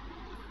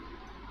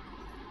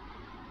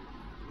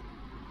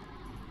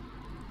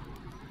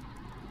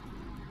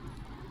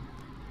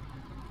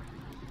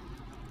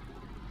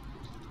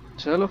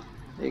 चलो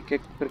एक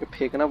एक करके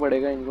फेंकना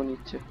पड़ेगा इनको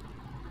नीचे।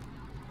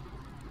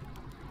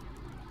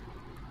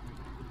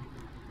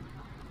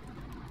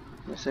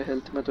 ऐसे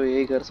हेल्थ में तो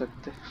यही कर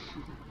सकते।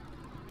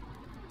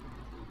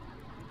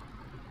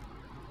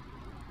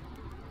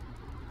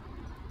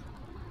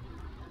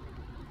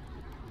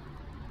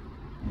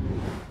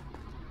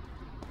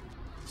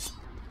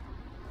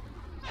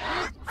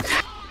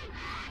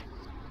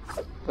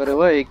 अरे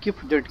वाह, एक ही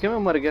झटके में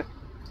मर गया।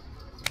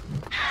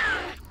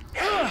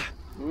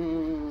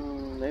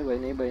 नहीं भाई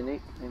नहीं भाई नहीं,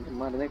 नहीं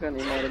मारने का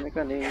नहीं, मारने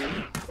का नहीं।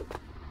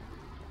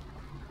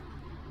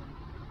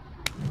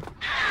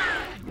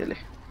 ये ले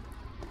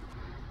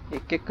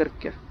एक एक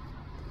करके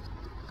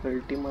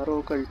कल्टी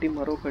मारो कल्टी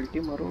मारो कल्टी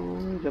मारो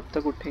जब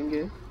तक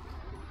उठेंगे।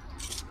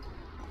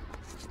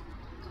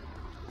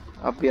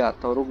 अब भी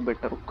आता हूँ, रुक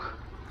बेटा रुक,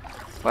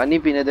 पानी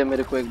पीने दे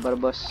मेरे को एक बार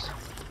बस,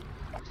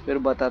 फिर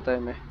बताता है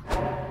मैं।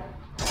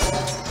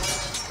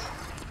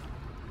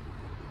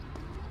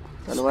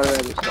 तलवार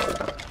है दूसरा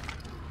वाला।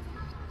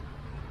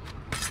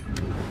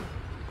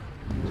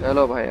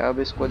 चलो भाई अब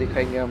इसको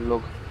दिखाएंगे हम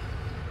लोग।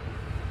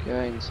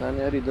 क्या इंसान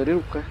यार, इधर ही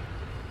रुका है।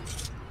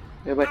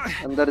 ए भाई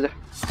अंदर जा।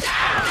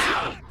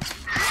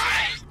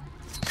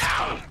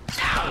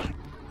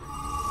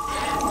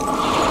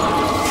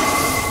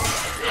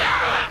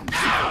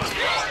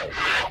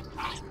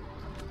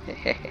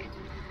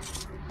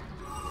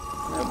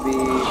 अभी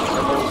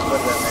चलो ऊपर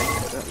जाना है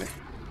हमें।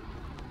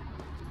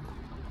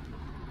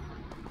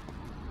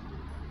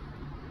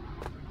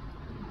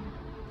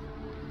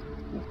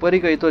 ऊपर ही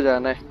कहीं तो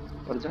जाना है,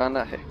 और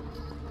जाना है।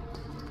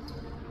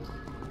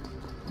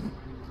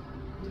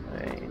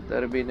 नहीं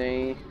इधर भी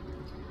नहीं।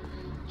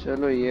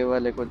 चलो ये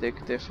वाले को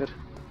देखते फिर।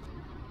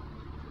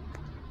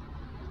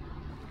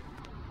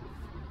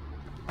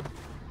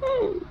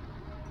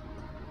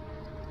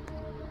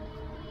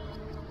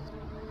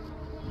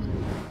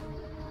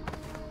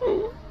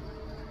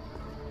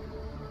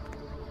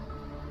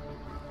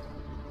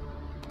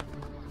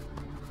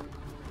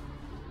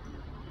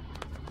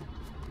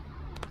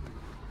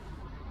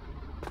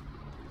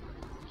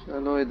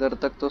 चलो इधर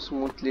तक तो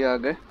स्मूथली आ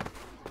गए।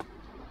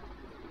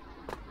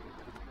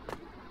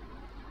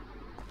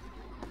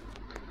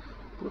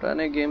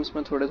 पुराने गेम्स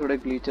में थोड़े थोड़े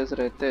ग्लिचेस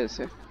रहते हैं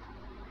ऐसे,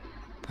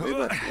 कोई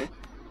बात नहीं।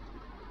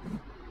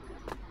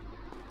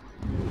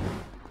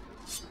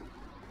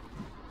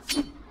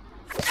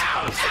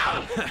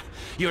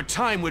 Your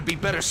time would be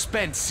better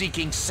spent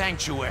seeking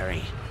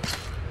sanctuary.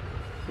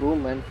 True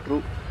man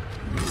true,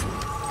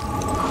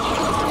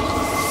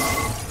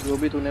 जो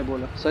भी तूने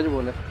बोला सच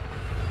बोला,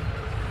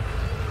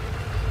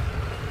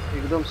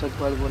 एकदम सच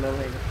बात बोला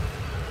भाई ने।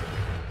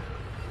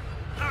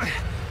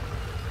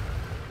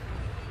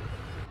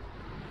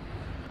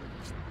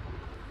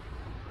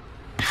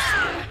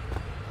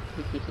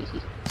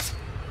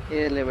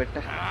 ये ले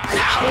बेटा।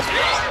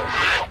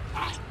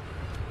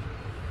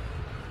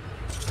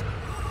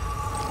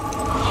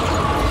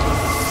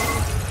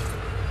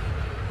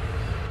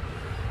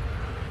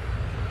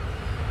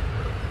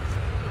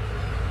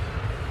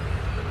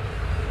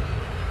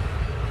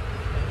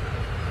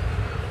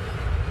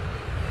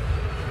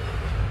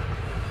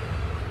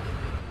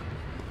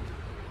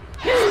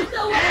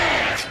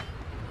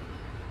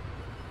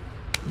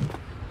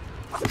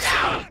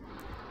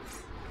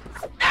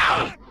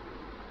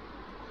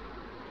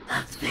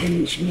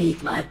 Avenge me,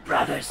 my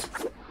brothers.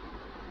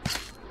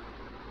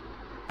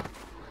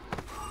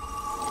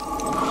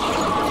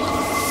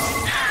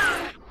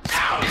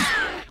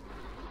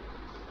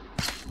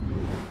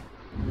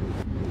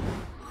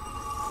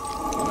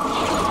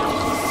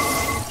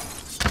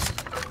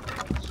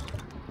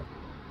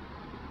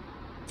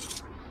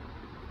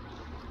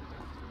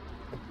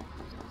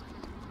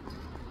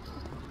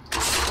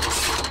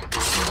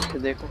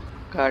 देखो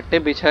कांटे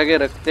बिछा के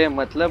रखते हैं,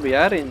 मतलब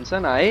यार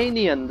इंसान आए ही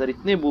नहीं अंदर,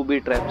 इतने बूबी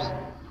ट्रैप्स।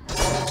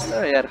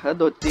 यार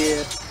हद होती है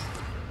यार।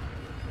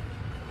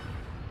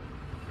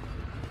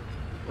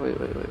 ओए ओए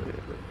ओए ओए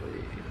ओए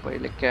ओए,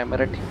 पहले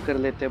कैमरा ठीक कर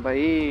लेते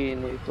भाई,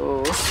 नहीं तो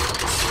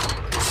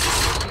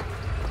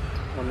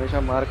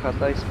हमेशा मार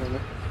खाता इसमें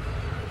मैं।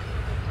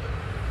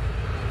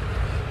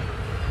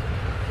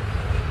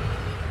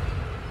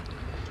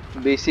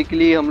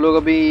 बेसिकली हम लोग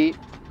अभी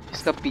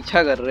इसका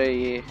पीछा कर रहे हैं,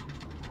 ये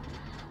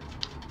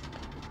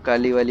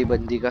काली वाली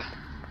बंदी का।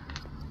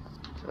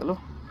 चलो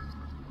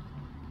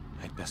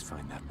I'd best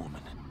find that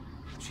woman.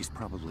 She's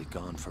probably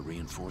gone for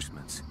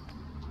reinforcements.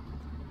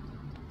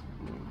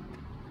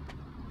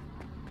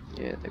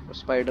 ये देखो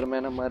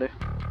स्पाइडरमैन हमारे।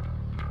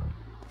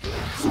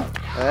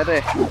 अरे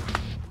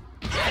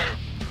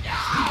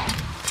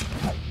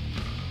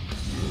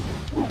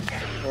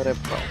अरे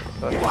बाप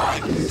रे,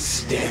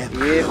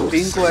 ये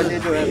पिंक वाले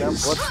जो है ना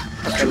बहुत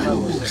खतरनाक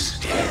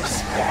होते हैं।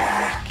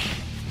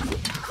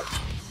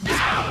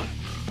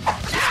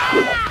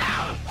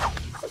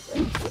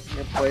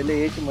 ये पहले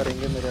एक ही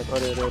मरेंगे मेरे।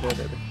 अरे अरे अरे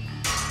अरे,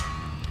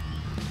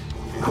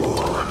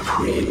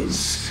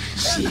 Prince,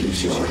 seems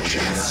you're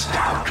just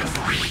out of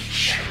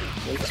reach.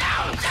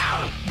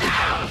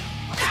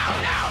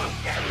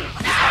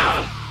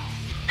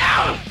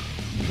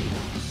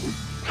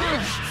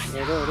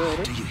 अरे अरे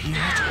अरे, Do you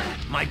hear it?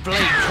 My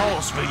blade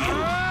calls for you.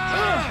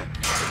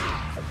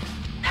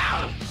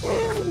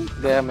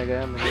 गया मैं,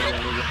 गया मैं, गया।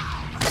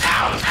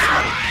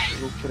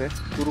 रुक रे,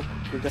 तू रुक,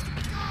 तू जा।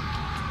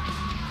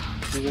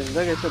 तू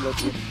जिंदा कैसे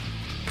बची?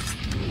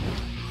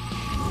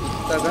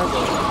 इतना कहाँ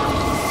गया?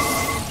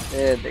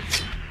 ये देख,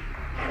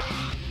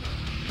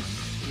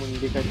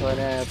 मुंडी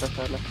कटवाने आया था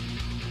साला।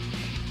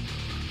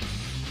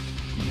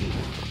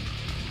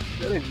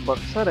 एक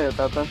बक्सा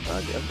रहता था,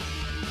 कहाँ गया?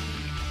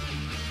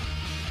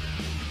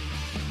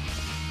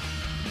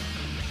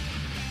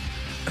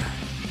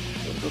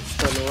 तो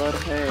तलवार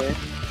है,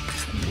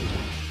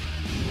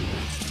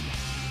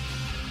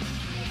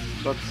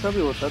 बक्सा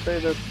भी होता था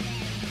इधर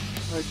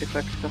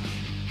आर्टिफैक्ट का।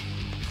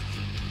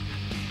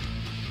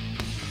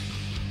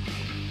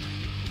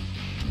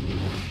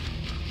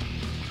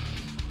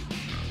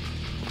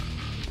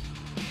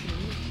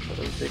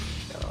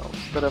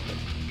 उस तरफ है।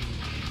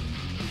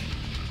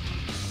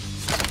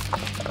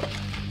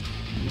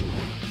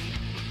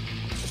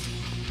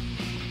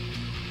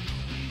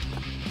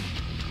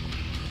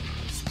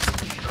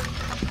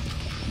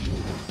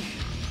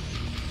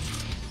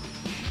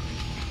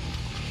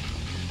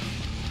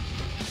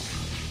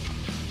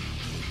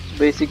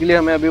 बेसिकली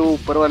हमें अभी वो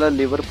ऊपर वाला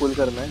लीवर पुल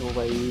करना है। वो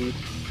भाई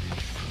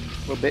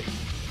वो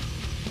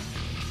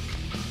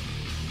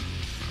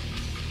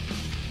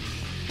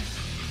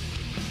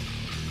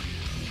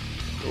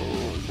तो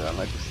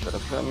जाना किस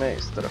तरफ है? मैं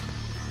इस तरफ।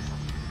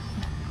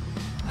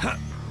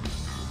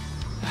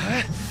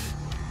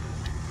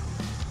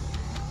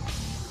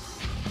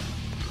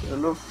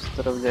 चलो इस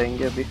तरफ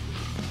जाएंगे अभी।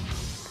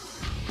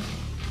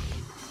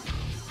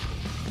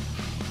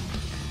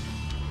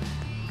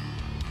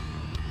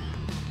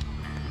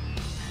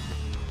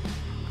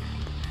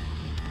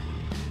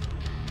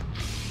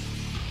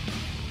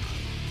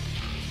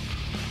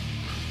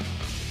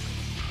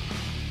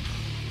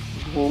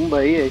 घूम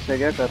भाई, ऐसा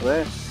क्या कर रहा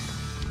है?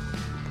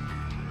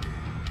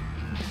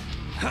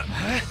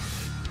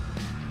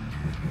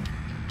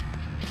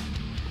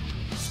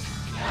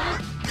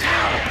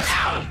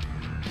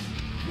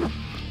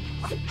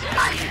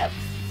 I have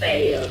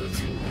failed.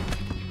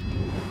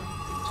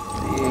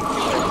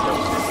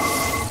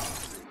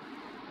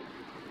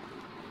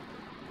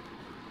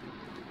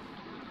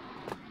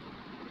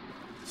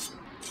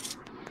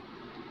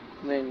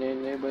 नहीं नहीं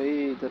नहीं भाई,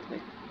 इधर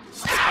नहीं।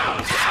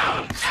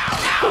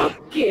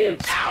 Give.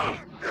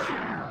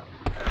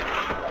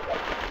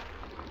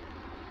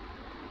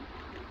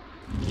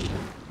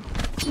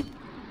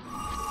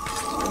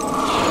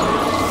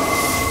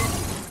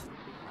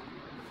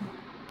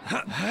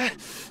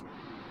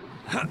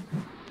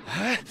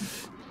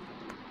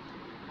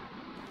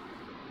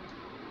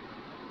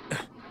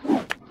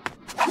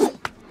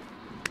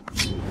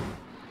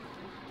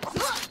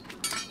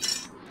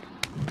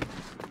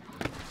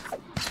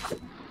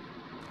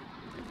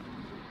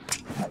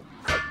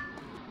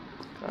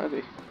 आ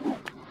गई।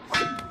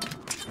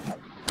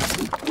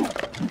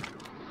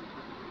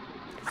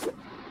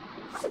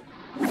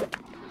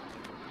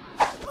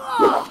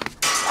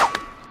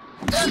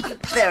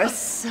 There's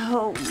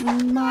so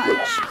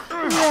much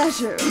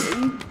pleasure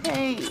in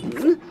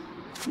pain.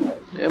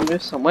 ये मुझे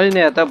समझ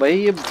नहीं आता भाई,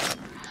 ये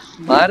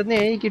मारने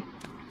आई कि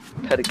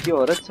ठरकी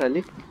औरत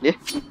साली। ले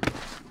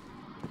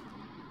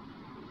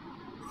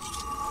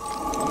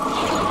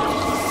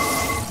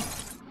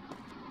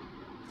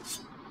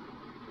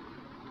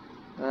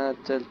हाँ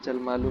चल चल,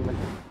 मालूम है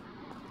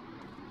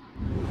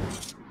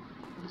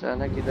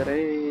जाना किधर है।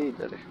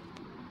 इधर है।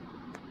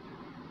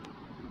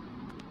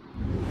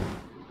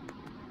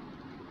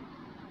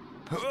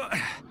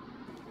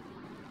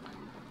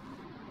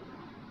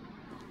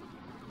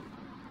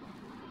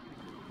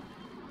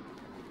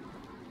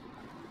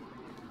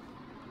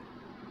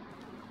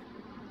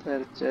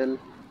 इधर चल।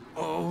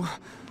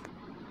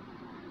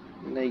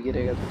 नहीं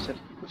गिरेगा तो चल,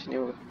 कुछ नहीं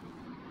होगा।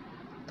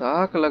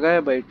 ताक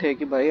लगाए बैठे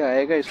कि भाई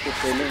आएगा, इसको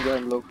खेलेंगे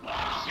हम लोग।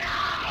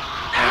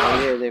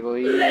 ये देखो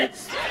ये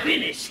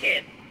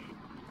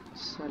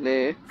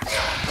साले,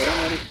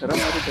 शर्म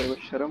आ रही तेरे को,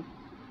 शर्म।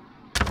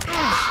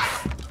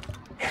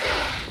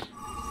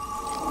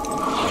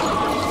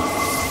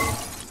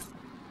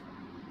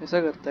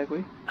 ऐसा करता है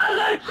कोई?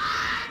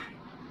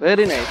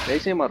 वेरी नाइस,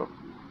 ऐसे ही मारो।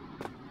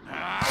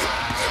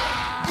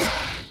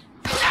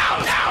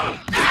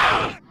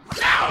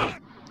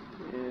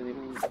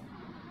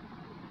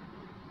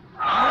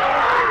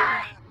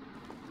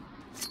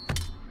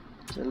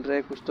 चल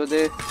रहे कुछ तो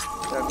दे।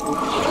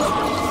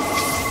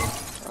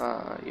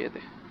 हाँ ये दे।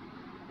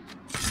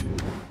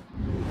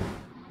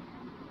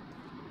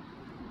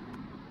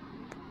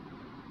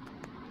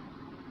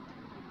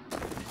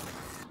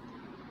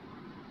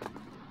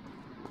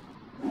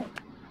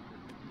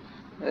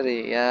 अरे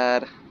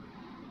यार,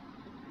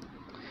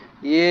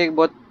 ये एक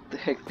बहुत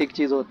हेक्टिक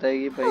चीज होता है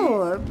कि भाई।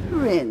 Poor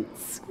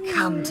prince,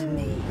 come to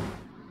me.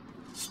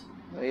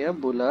 भैया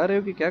बुला रहे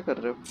हो कि क्या कर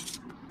रहे हो?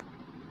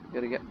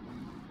 गिर गया,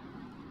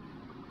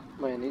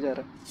 मैं नहीं जा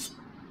रहा।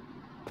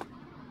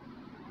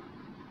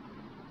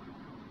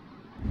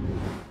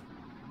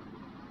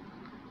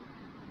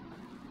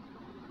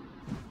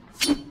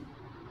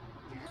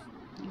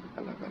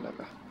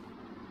 लगा।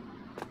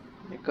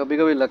 कभी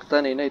कभी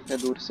लगता नहीं ना इतने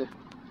दूर से,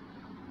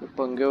 तो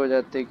पंगे हो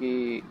जाते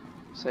कि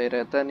सही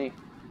रहता नहीं,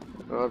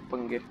 और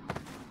पंगे।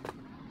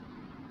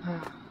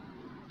 हाँ,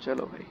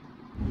 चलो भाई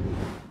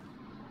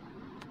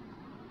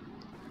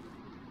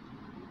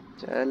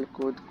चल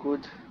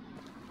कूद।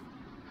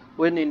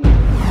 वो नहीं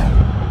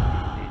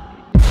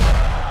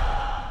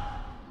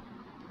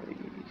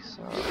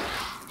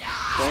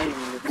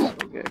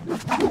हो गया,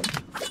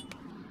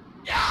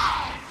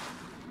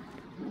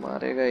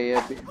 मारेगा ये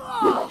अभी।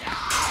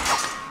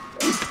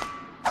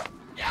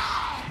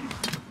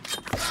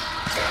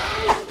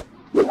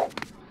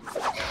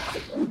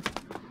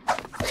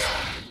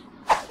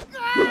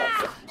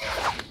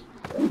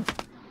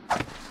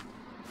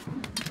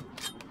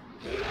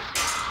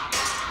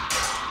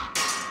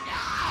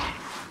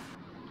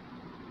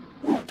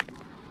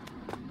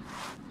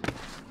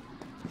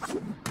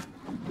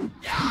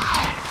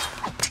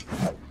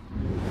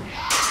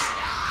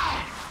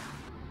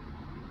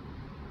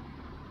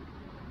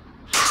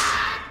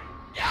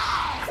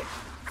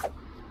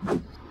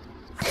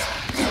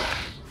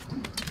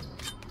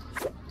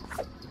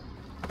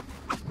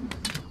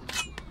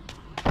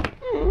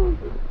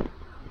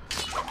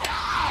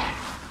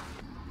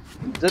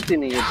 इज्जत ही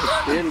नहीं है, तो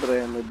पेल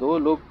रहे हमें, दो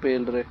लोग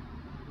पेल रहे।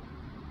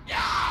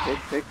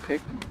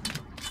 फेंक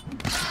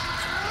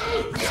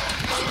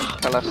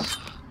खलास।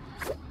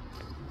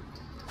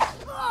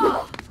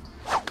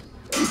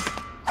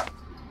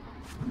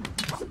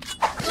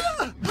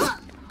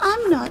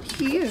 I'm not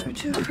here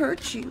to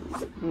hurt you.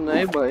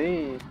 नहीं भाई,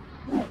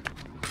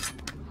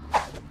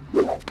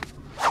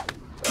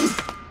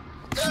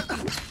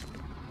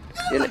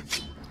 ये ले,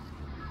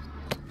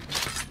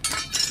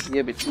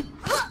 ये भी।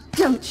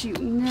 Don't you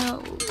know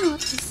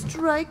not to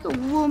strike a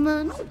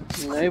woman?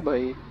 नहीं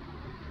भाई,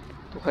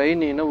 तो है ही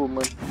नहीं ना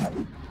वुमन,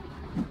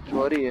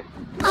 चोरी है।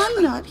 I'm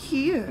not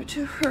here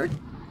to hurt.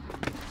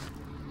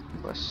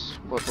 बस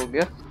बहुत हो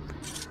गया।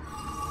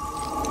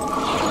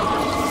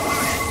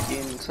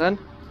 इंसान,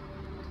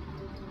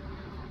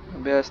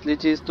 अबे असली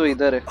चीज तो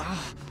इधर है।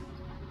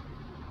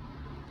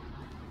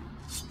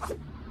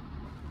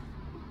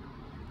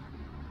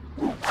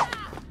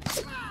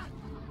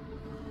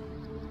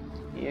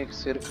 ये एक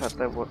सिर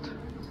खाता है बहुत।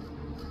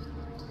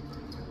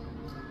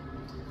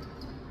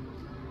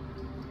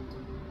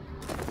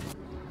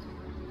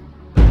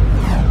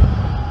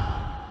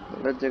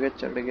 गलत जगह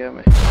चढ़ गया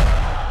मैं।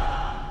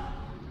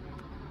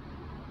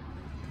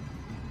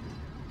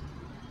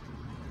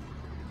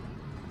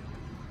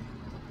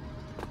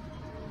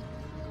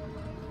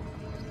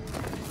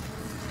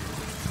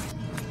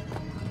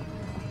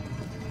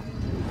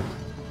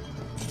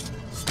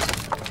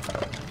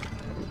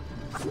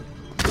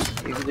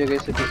 एक जगह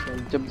से भी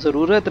साइड, जब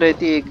जरूरत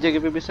रहती है एक जगह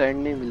पे भी साइड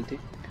नहीं मिलती।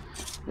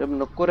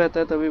 जब नको रहता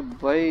है तभी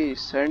भाई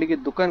सैंड की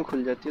दुकान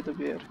खुल जाती है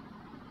तभी यार।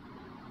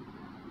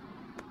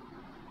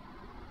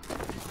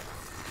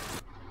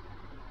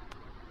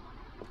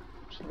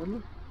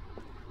 चलो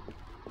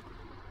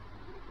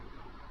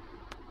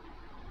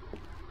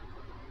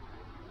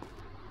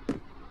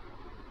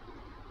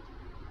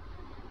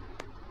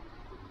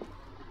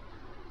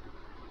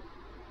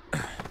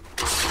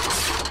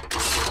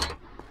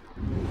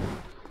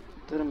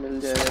इधर मिल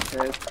जाएगा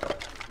शायद।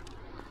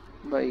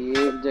 भाई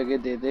एक जगह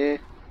दे दे,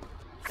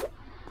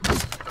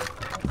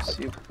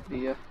 सिर्फ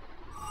दिया।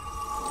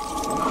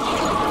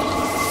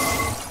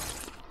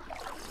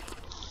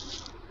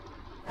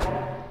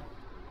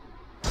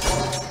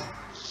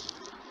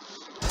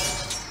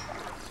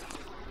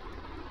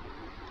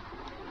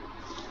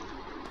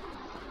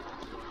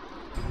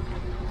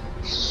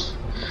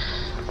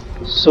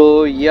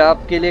 सो ये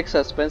आपके लिए एक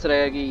सस्पेंस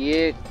रहेगा कि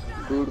ये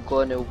डूड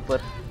कौन है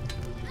ऊपर।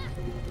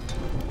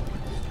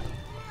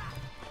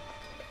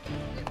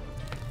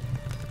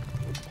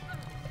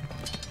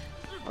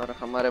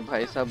 हमारे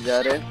भाई साहब जा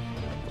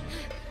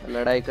रहे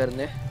लड़ाई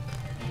करने।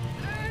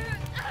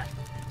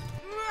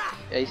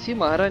 ऐसी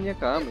महारानियां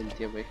कहाँ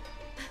मिलती है भाई?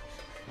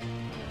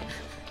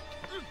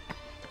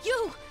 You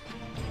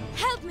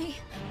help me.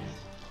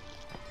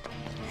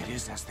 It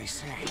is as they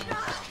say.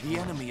 The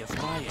enemy of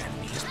my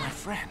enemy is my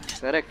friend.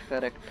 Correct,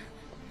 correct.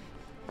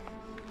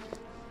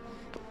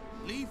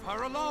 Leave her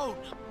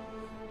alone.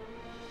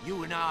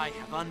 You and I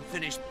have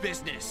unfinished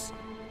business.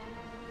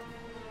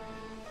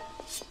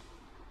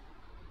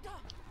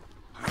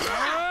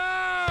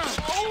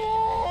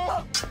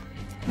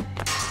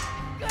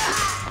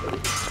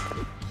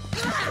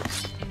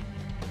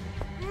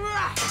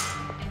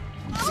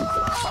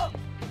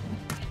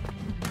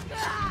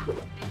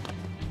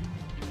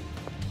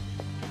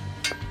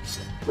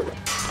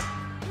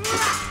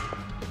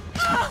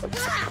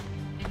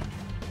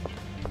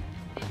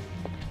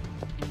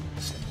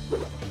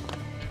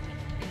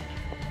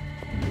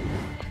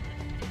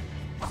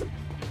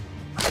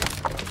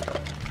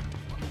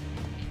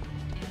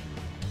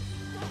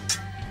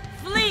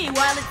 Flee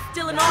while it's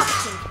still an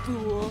option,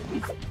 fool.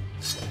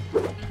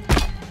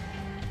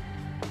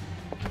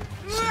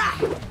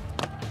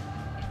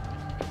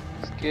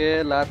 इसके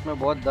लात में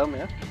बहुत दम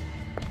है,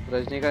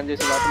 रजनीकांत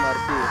जैसी लात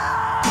मारती है।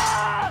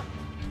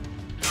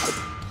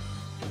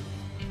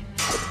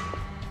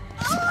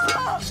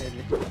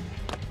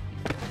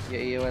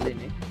 ये वाली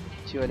नहीं,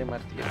 अच्छी वाली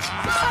मारती है।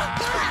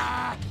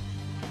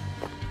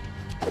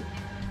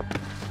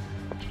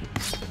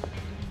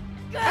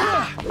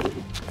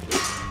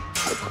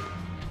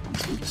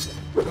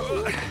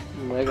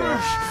 मैं गया,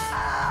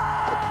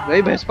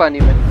 गई भैंस पानी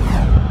में।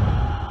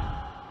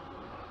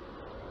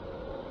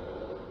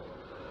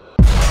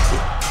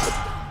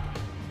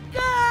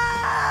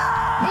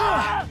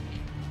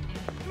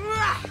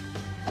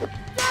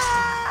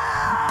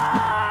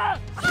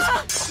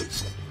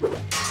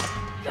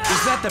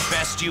 Is that the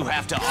best you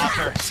have to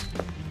offer?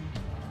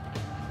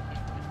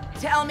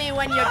 Tell me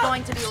when you're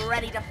going to be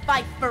ready to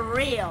fight for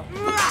real.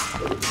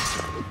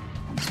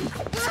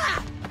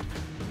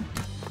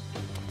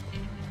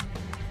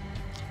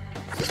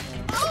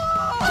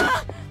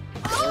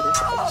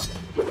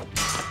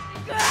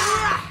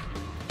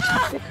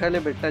 दिखा ले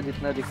बेटा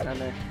जितना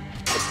दिखाना है।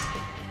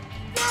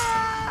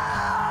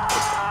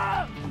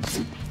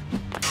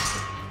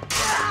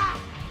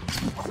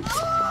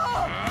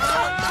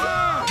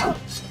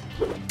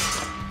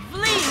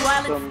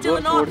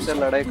 कमजोर फूट से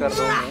लड़ाई कर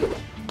रहा हूँ मैं।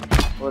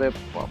 अरे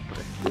बाप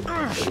रे,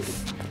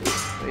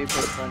 गई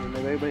भैंस पानी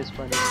में, गई भैंस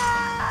पानी में।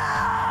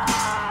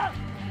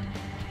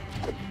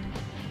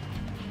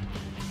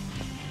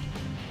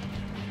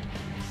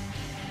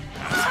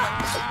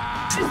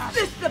 Is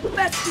this the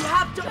best you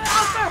have to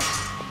offer?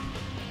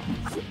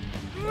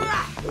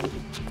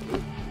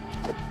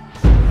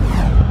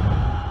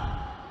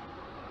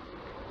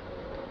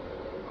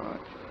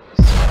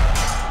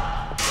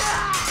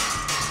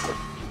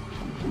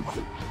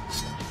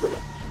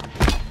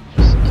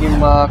 इसकी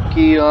माँ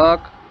की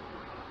आँख।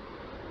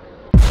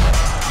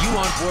 You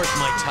aren't worth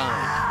my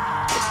time.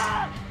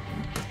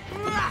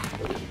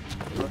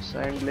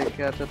 Sand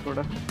लेके आते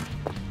थोड़ा।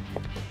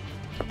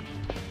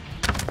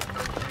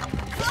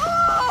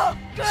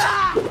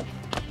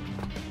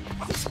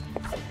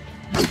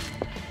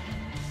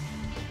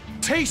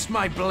 Taste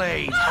my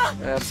blade.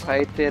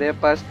 भाई तेरे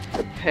पास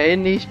है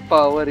नहीं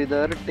पावर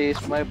इधर,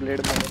 टेस्ट माय ब्लेड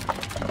में।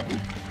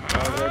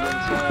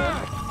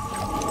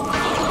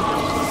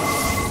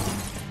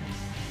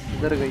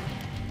 इधर गई।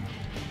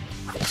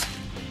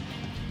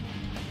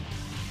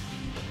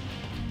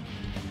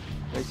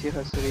 ऐसी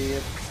हंस रही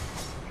है।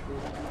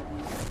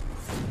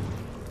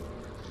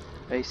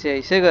 ऐसे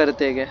ऐसे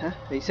करते क्या? हैं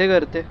ऐसे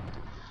करते?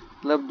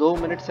 मतलब 2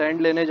 मिनट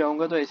सैंड लेने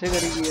जाऊंगा तो ऐसे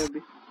करेगी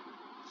अभी।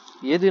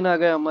 ये दिन आ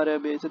गए हमारे,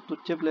 अभी ऐसे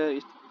तुच्चे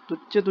प्लेयर,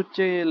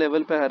 तुच्चे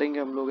लेवल पे हारेंगे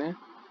हम लोग हैं।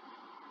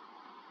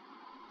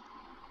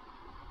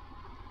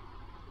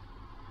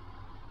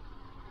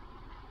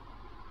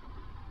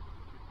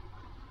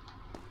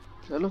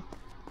 चलो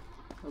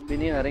अभी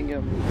नहीं हारेंगे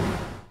हम,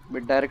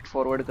 बट डायरेक्ट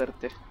फॉरवर्ड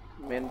करते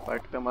मेन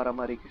पार्ट पे मारा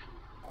मारी के।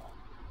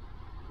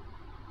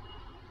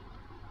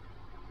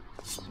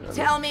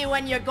 Tell me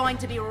when you're going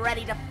to be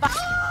ready to fight.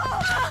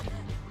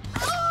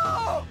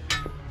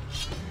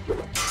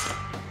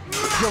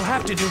 You'll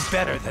have to do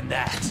better than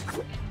that.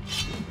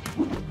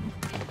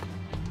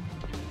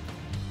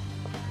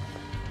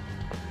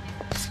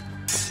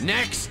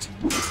 Next.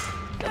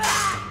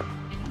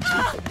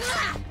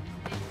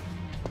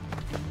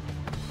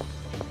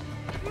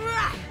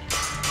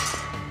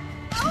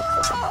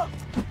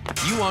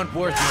 You aren't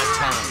worth my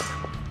time.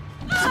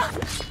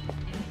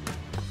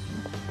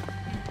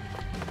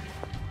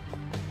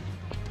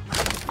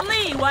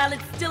 Flee while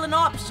it's still an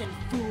option,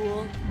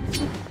 fool.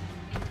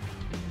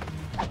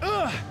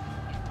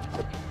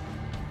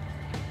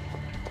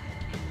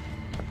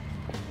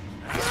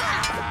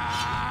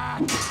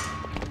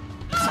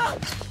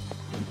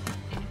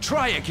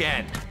 Try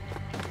again.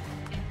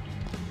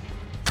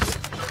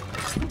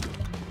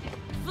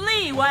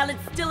 Flee while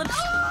it's still an...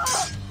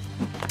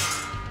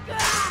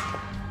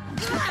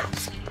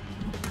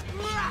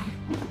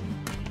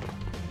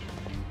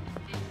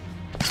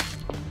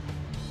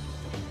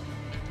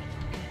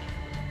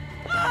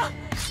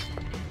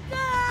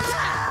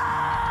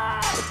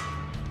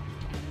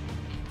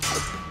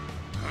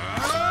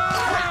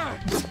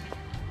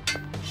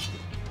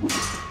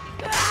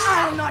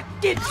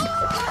 did.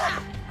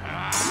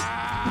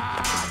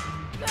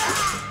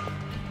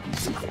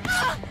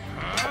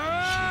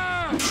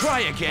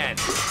 Try again.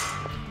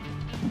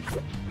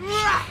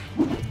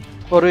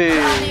 अरे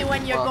Tell me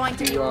when you're going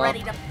to be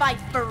ready to fight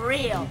for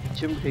real.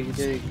 चिम फेंक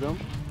दिया एकदम।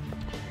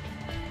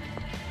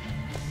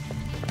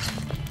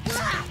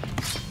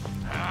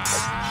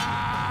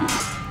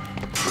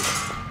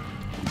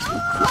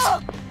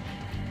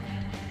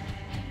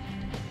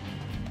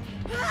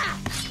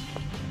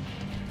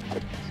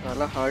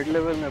 साला hard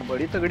level में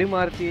बड़ी तगड़ी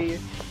मारती है ये।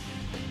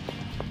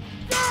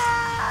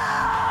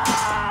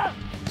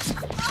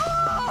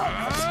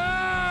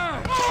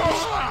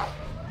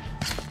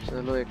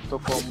 चलो एक तो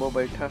कॉम्बो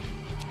बैठा,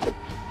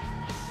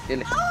 ये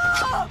ले।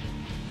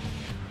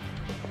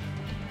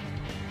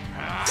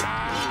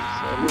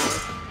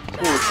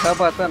 चलो उठा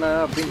पाता ना,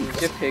 अभी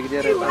नीचे फेंक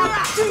दिया रहता।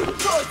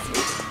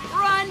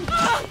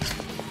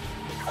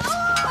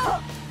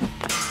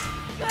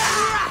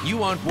 You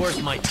aren't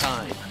worth my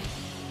time.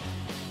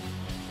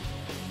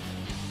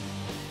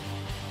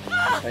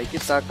 भाई की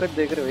ताकत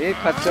देख रहे हो, एक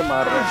हाथ से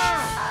मार रहा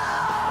है।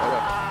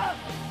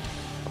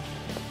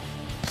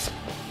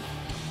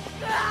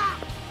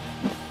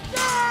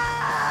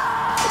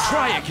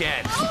 Try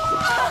again.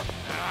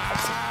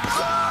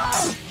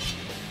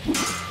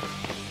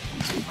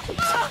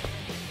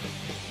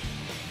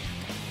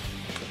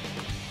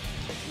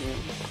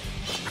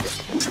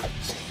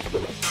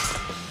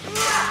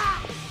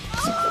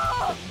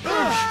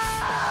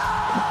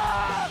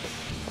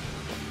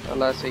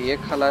 खलास है ये,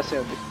 खलास है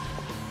अभी।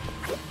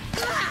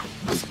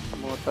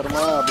 मोहतरमा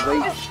अब गई।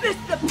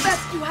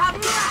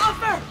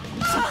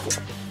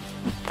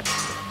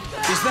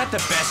 Is that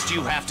the best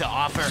you have to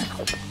offer?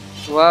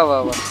 वाह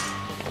वाह वाह,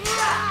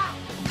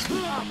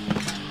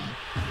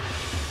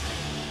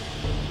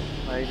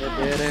 भाई ने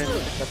दे रहे हैं,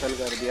 कत्ल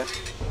कर दिया।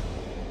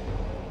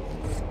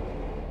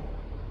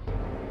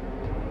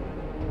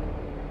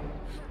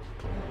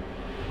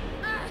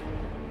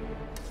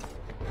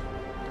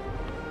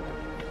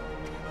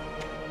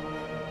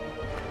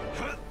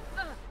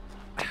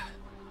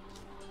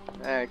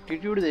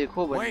 एटीट्यूड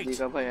देखो बंदी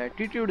का भाई,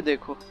 एटीट्यूड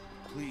देखो।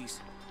 Please,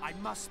 I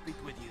must speak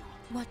with you.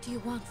 What do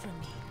you want from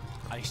me?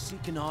 I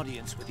seek an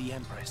audience with the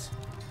Empress.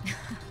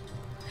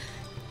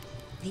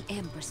 The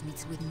Empress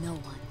meets with no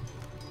one.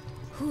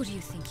 Who do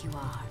you think you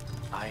are?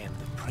 I am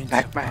the Prince of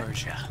Batman.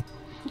 Persia.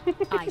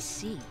 I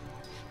see.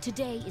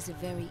 Today is a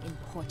very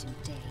important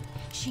day.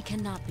 She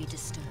cannot be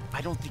disturbed.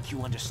 I don't think you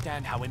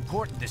understand how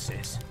important this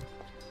is.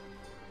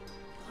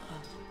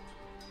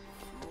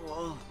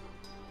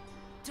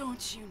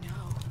 Don't you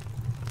know?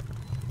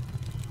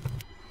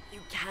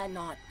 You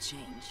cannot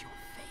change your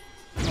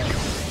fate.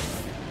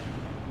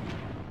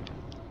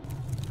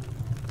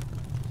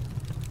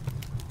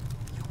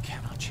 You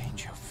cannot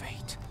change your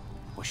fate.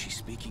 Was she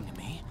speaking to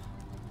me?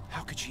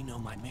 How could she know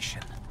my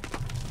mission?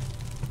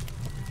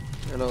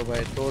 चलो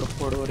भाई, तोड़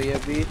फोड़ हो रही है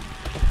अभी।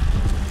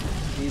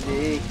 चीजें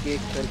एक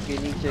एक करके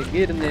नीचे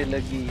गिरने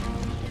लगी।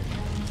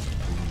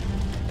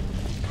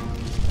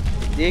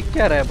 देख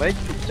क्या रहा है भाई,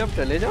 चुपचाप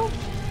चले जाओ।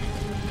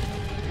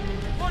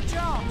 Watch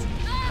out!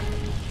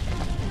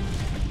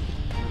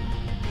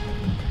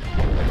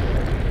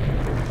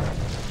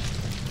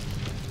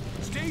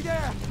 Stay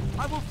there!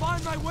 I will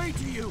find my way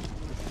to you!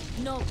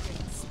 No,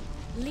 Prince.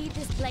 Leave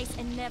this place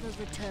and never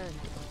return.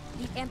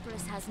 The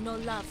Empress has no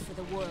love for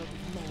the world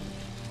of men.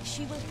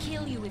 She will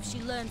kill you if she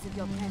learns of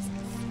your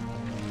presence.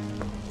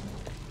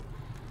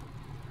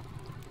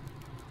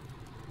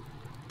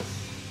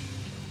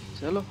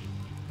 चलो,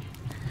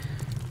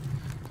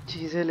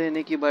 चीजें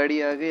लेने की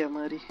बारी आ गई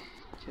हमारी।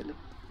 चलो,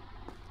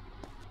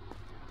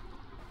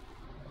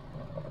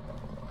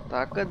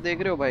 ताकत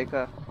देख रहे हो भाई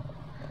का,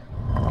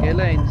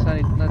 अकेला इंसान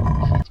इतना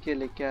खींच के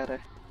लेके आ रहा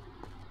है।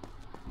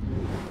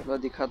 चलो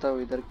दिखाता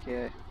हूँ इधर क्या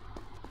है।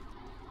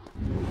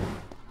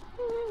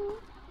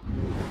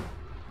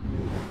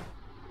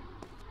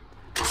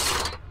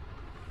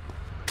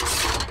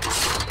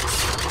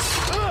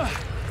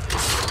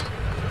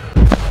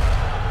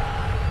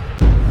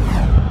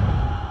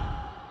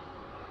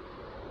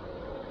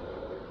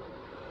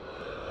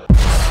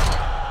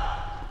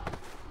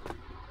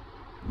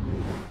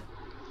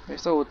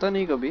 ऐसा होता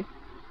नहीं कभी,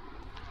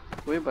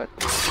 कोई बात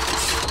नहीं।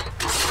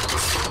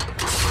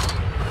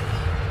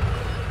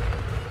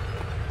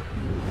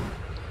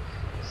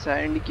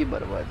 सैंड की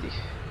बर्बादी।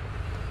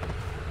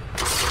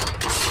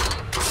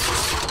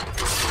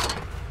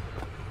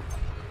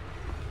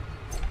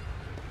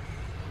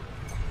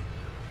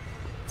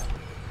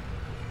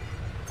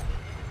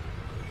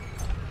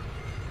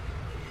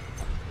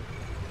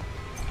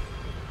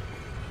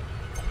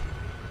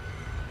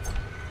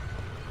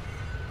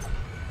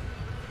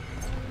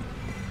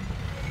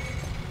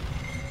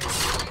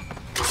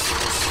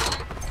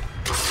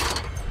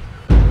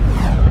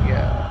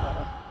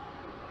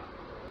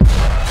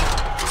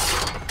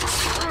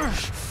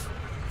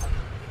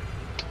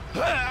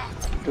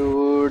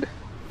 Dude.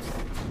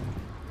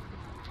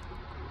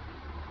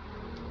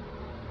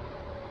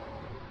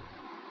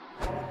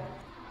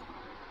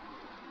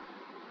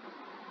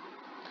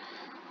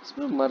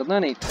 इसमें मरना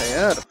नहीं था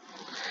यार।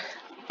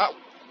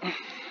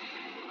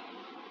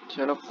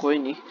 चलो कोई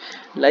नहीं,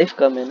 लाइफ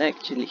कम है ना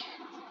एक्चुअली,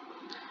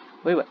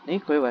 कोई बात नहीं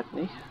कोई बात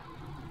नहीं।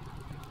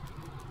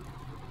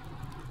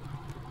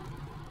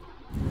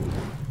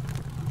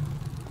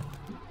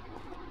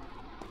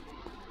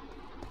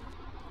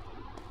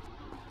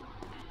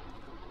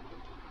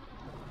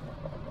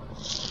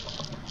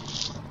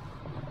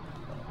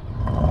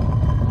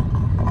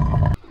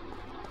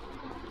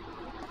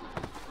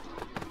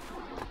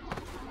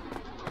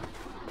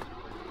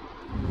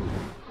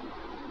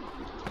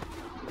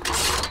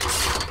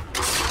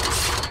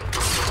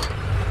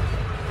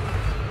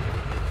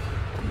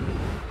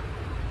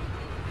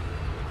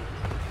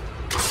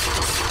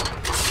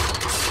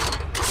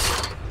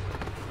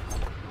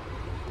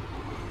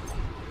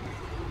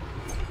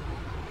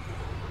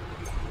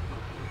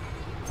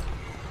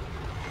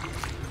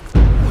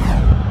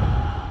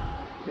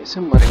 कैसे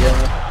मर गया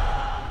मैं?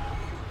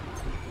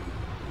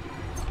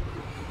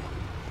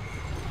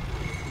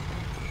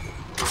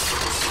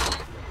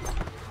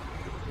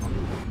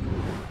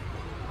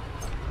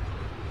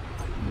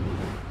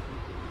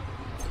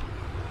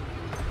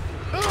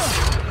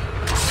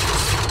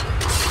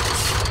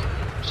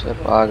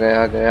 सब आ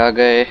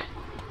गए।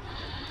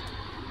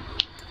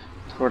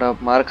 थोड़ा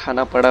मार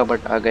खाना पड़ा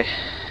बट आ गए।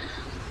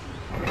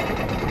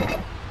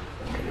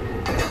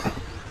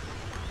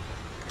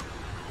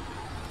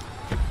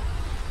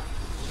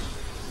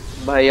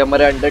 भाई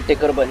हमारे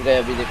अंडरटेकर बन गए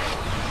अभी देखो।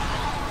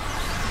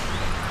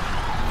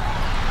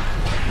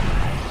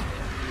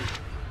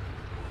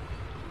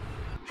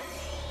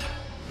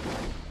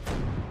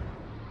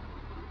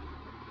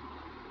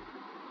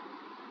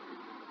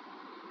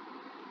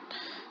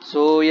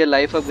 सो ये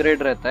लाइफ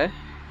अपग्रेड रहता है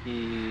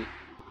कि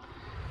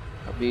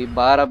अभी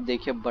बार अब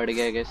देखिए बढ़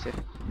गया कैसे।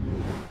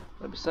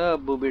 अभी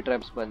सब बूबी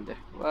ट्रैप्स बंद है।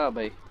 वाह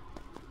भाई,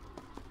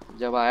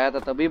 जब आया था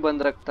तभी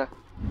बंद रखता।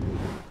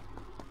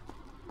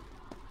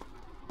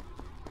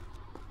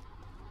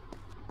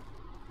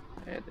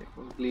 ये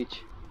देखो ग्लिच,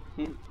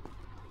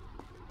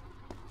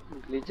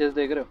 ग्लिचेस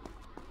देख रहे हो?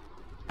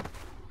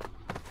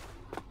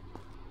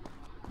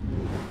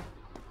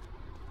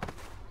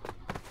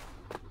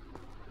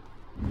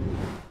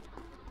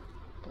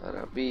 पर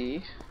अभी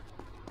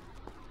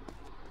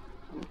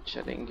हम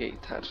चलेंगे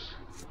इधर।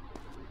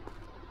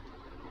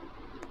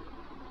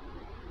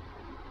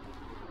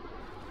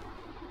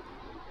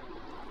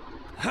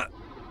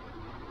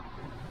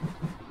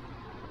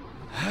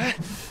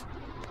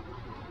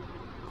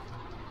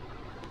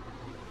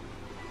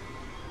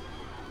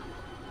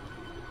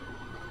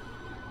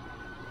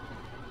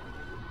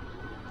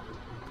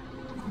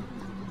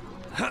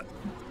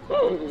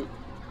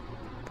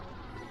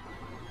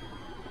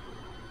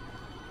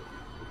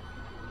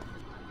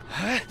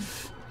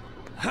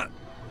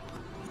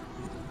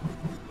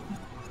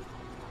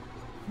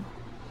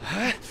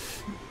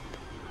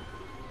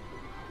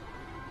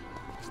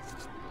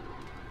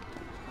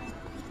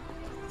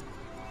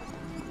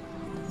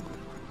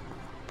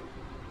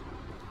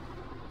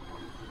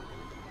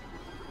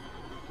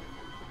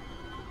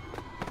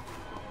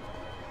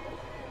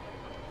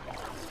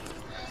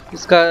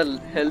 इसका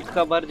हेल्थ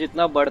का बार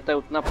जितना बढ़ता है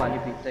उतना पानी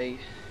पीता है।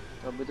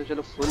 तो अभी तो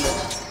चलो फुल है।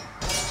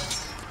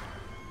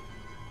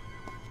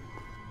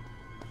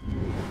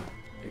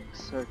 एक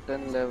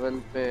सर्टेन लेवल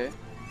पे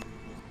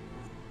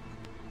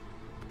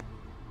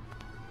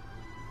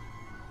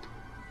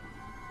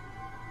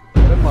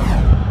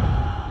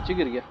नीचे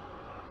गिर गया।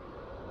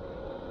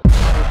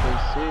 तो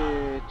कैसे?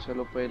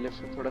 चलो पहले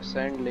फिर थोड़ा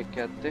सैंड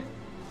लेके आते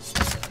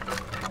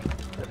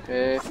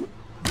है।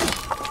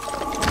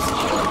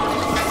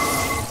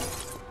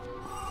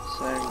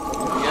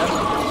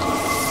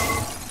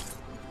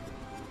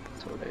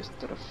 थोड़ा इस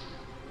तरफ,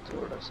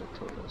 थोड़ा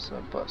सा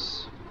बस।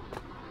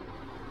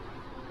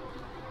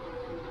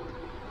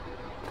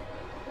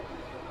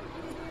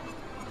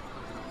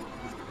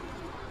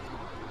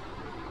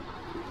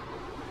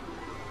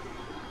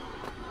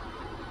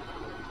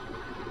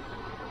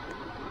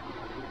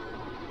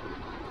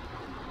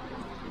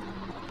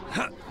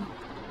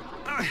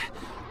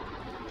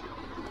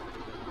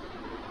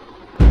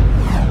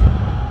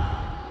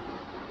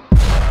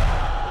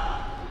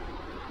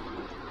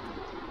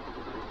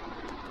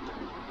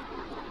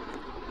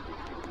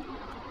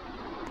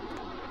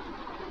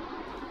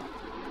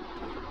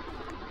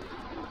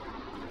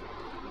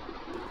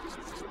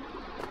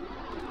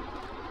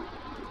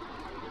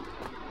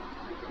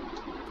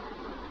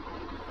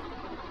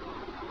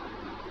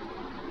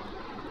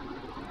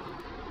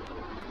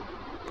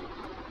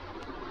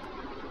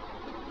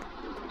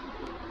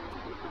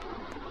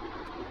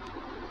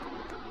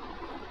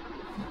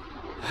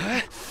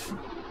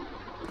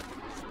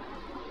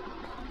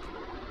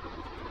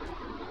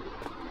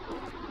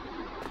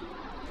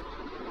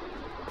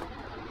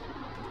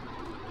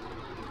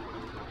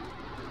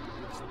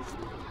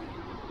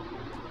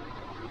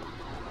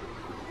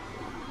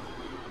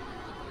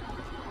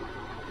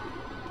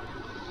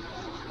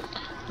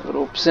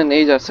 रोप से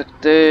नहीं जा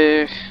सकते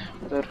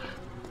उधर।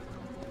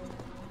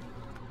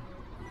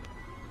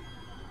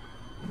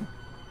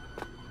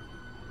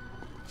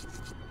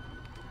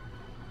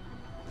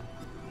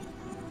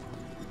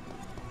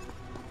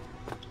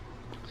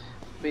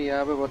 भाई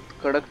यहाँ पे बहुत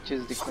कड़क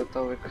चीज दिखाता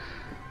हूँ एक।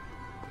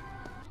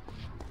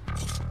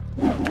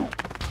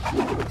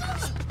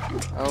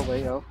 आओ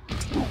भाई आओ।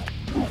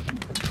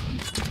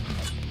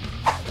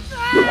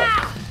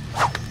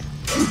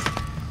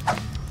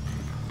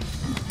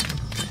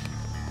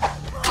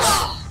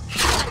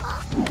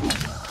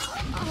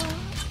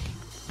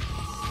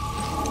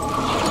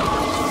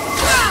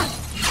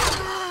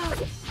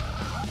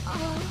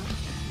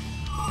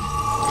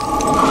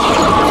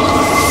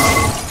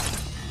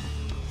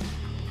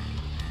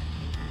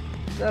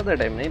 ज्यादा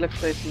टाइम नहीं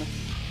लगता इसमें।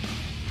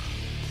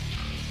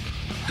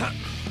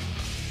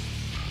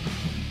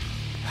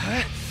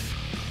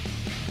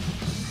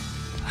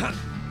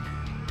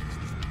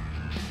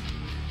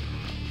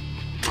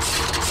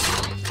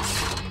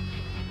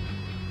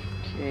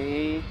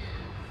 Okay,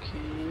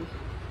 okay.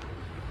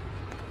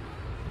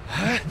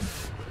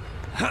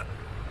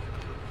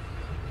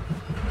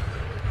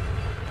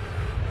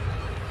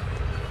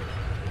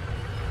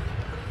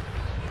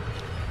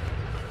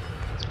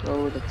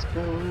 Let's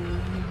go.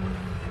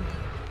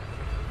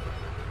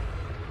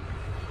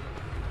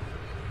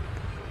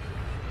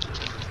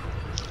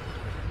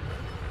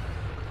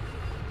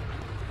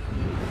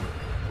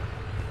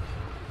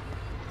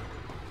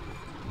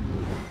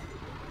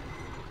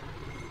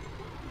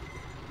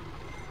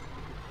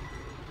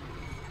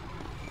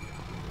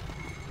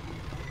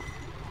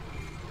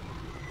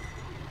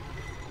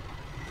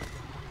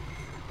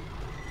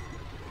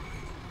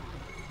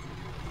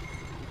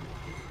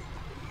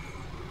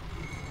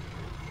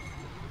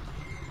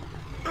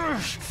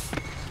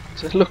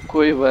 चलो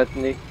कोई बात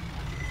नहीं,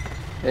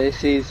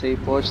 ऐसे ही सही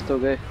पहुंच तो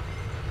गए।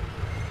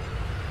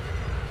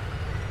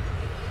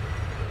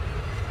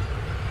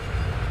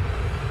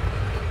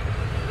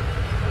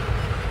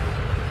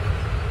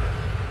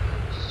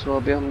 सो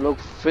अभी हम लोग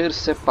फिर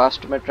से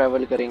पास्ट में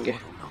ट्रैवल करेंगे।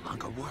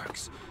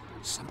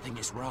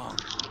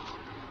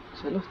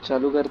 चलो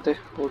चालू करते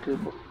पोर्टल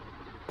को।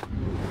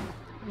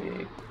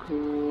 एक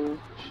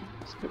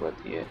इसके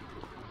बाद ये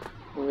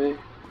वे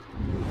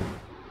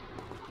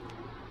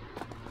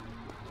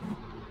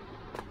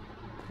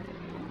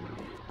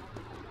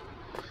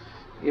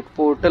ये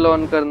पोर्टल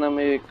ऑन करना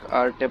में एक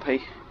आर्ट है भाई।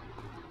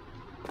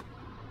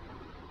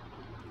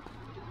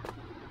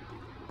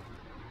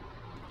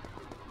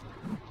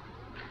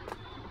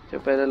 जो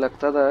पहले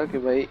लगता था कि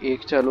भाई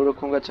एक चालू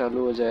रखूंगा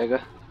चालू हो जाएगा,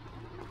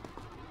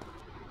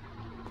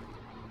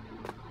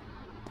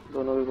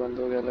 दोनों भी बंद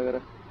हो गया लग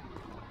रहा।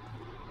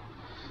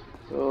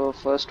 तो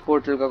फर्स्ट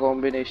पोर्टल का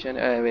कॉम्बिनेशन,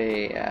 अरे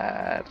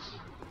यार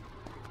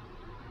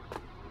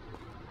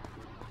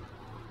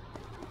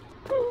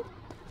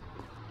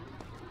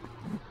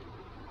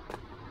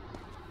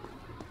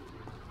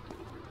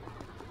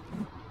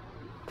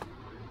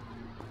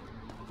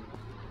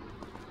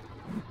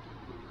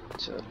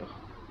चलो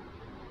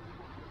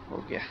हो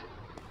गया।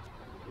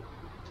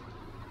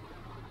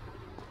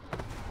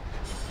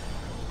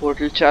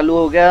 पोर्टल चालू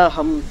हो गया,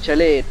 हम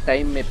चले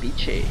टाइम में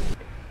पीछे।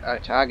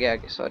 अच्छा आ गया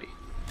आगे, सॉरी।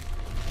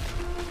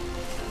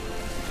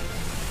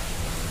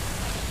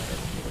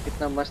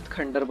 कितना मस्त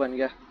खंडर बन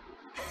गया।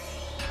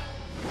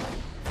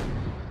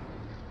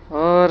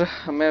 और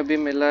हमें अभी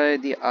मिला है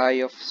द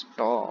आई ऑफ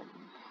स्टॉर्म।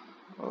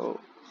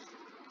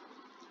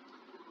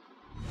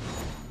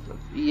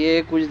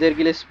 ये कुछ देर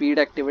के लिए स्पीड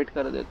एक्टिवेट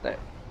कर देता है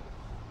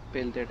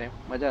पेलते टाइम,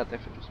 मजा आता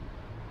है फिर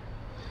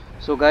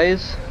उसमें। सो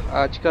गाइस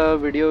आज का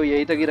वीडियो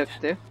यही तक ही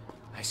रखते हैं।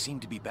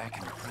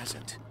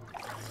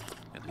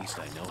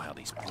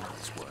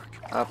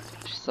 आप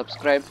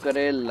सब्सक्राइब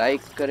करें,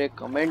 लाइक करें,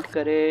 कमेंट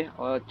करें।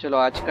 और चलो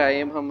आज का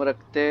एम हम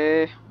रखते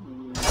हैं,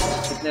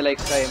 कितने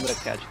लाइक्स का एम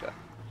रखे आज का?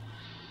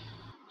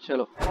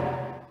 चलो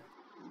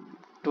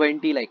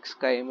 20 लाइक्स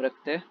का एम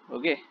रखते हैं।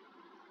 Okay,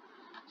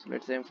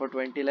 let's M for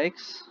 20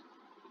 likes.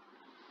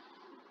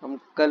 हम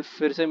कल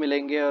फिर से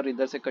मिलेंगे और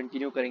इधर से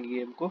कंटिन्यू करेंगे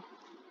गेम को।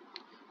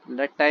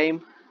 दैट टाइम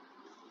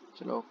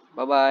चलो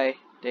bye bye,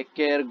 take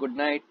care, good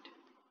night.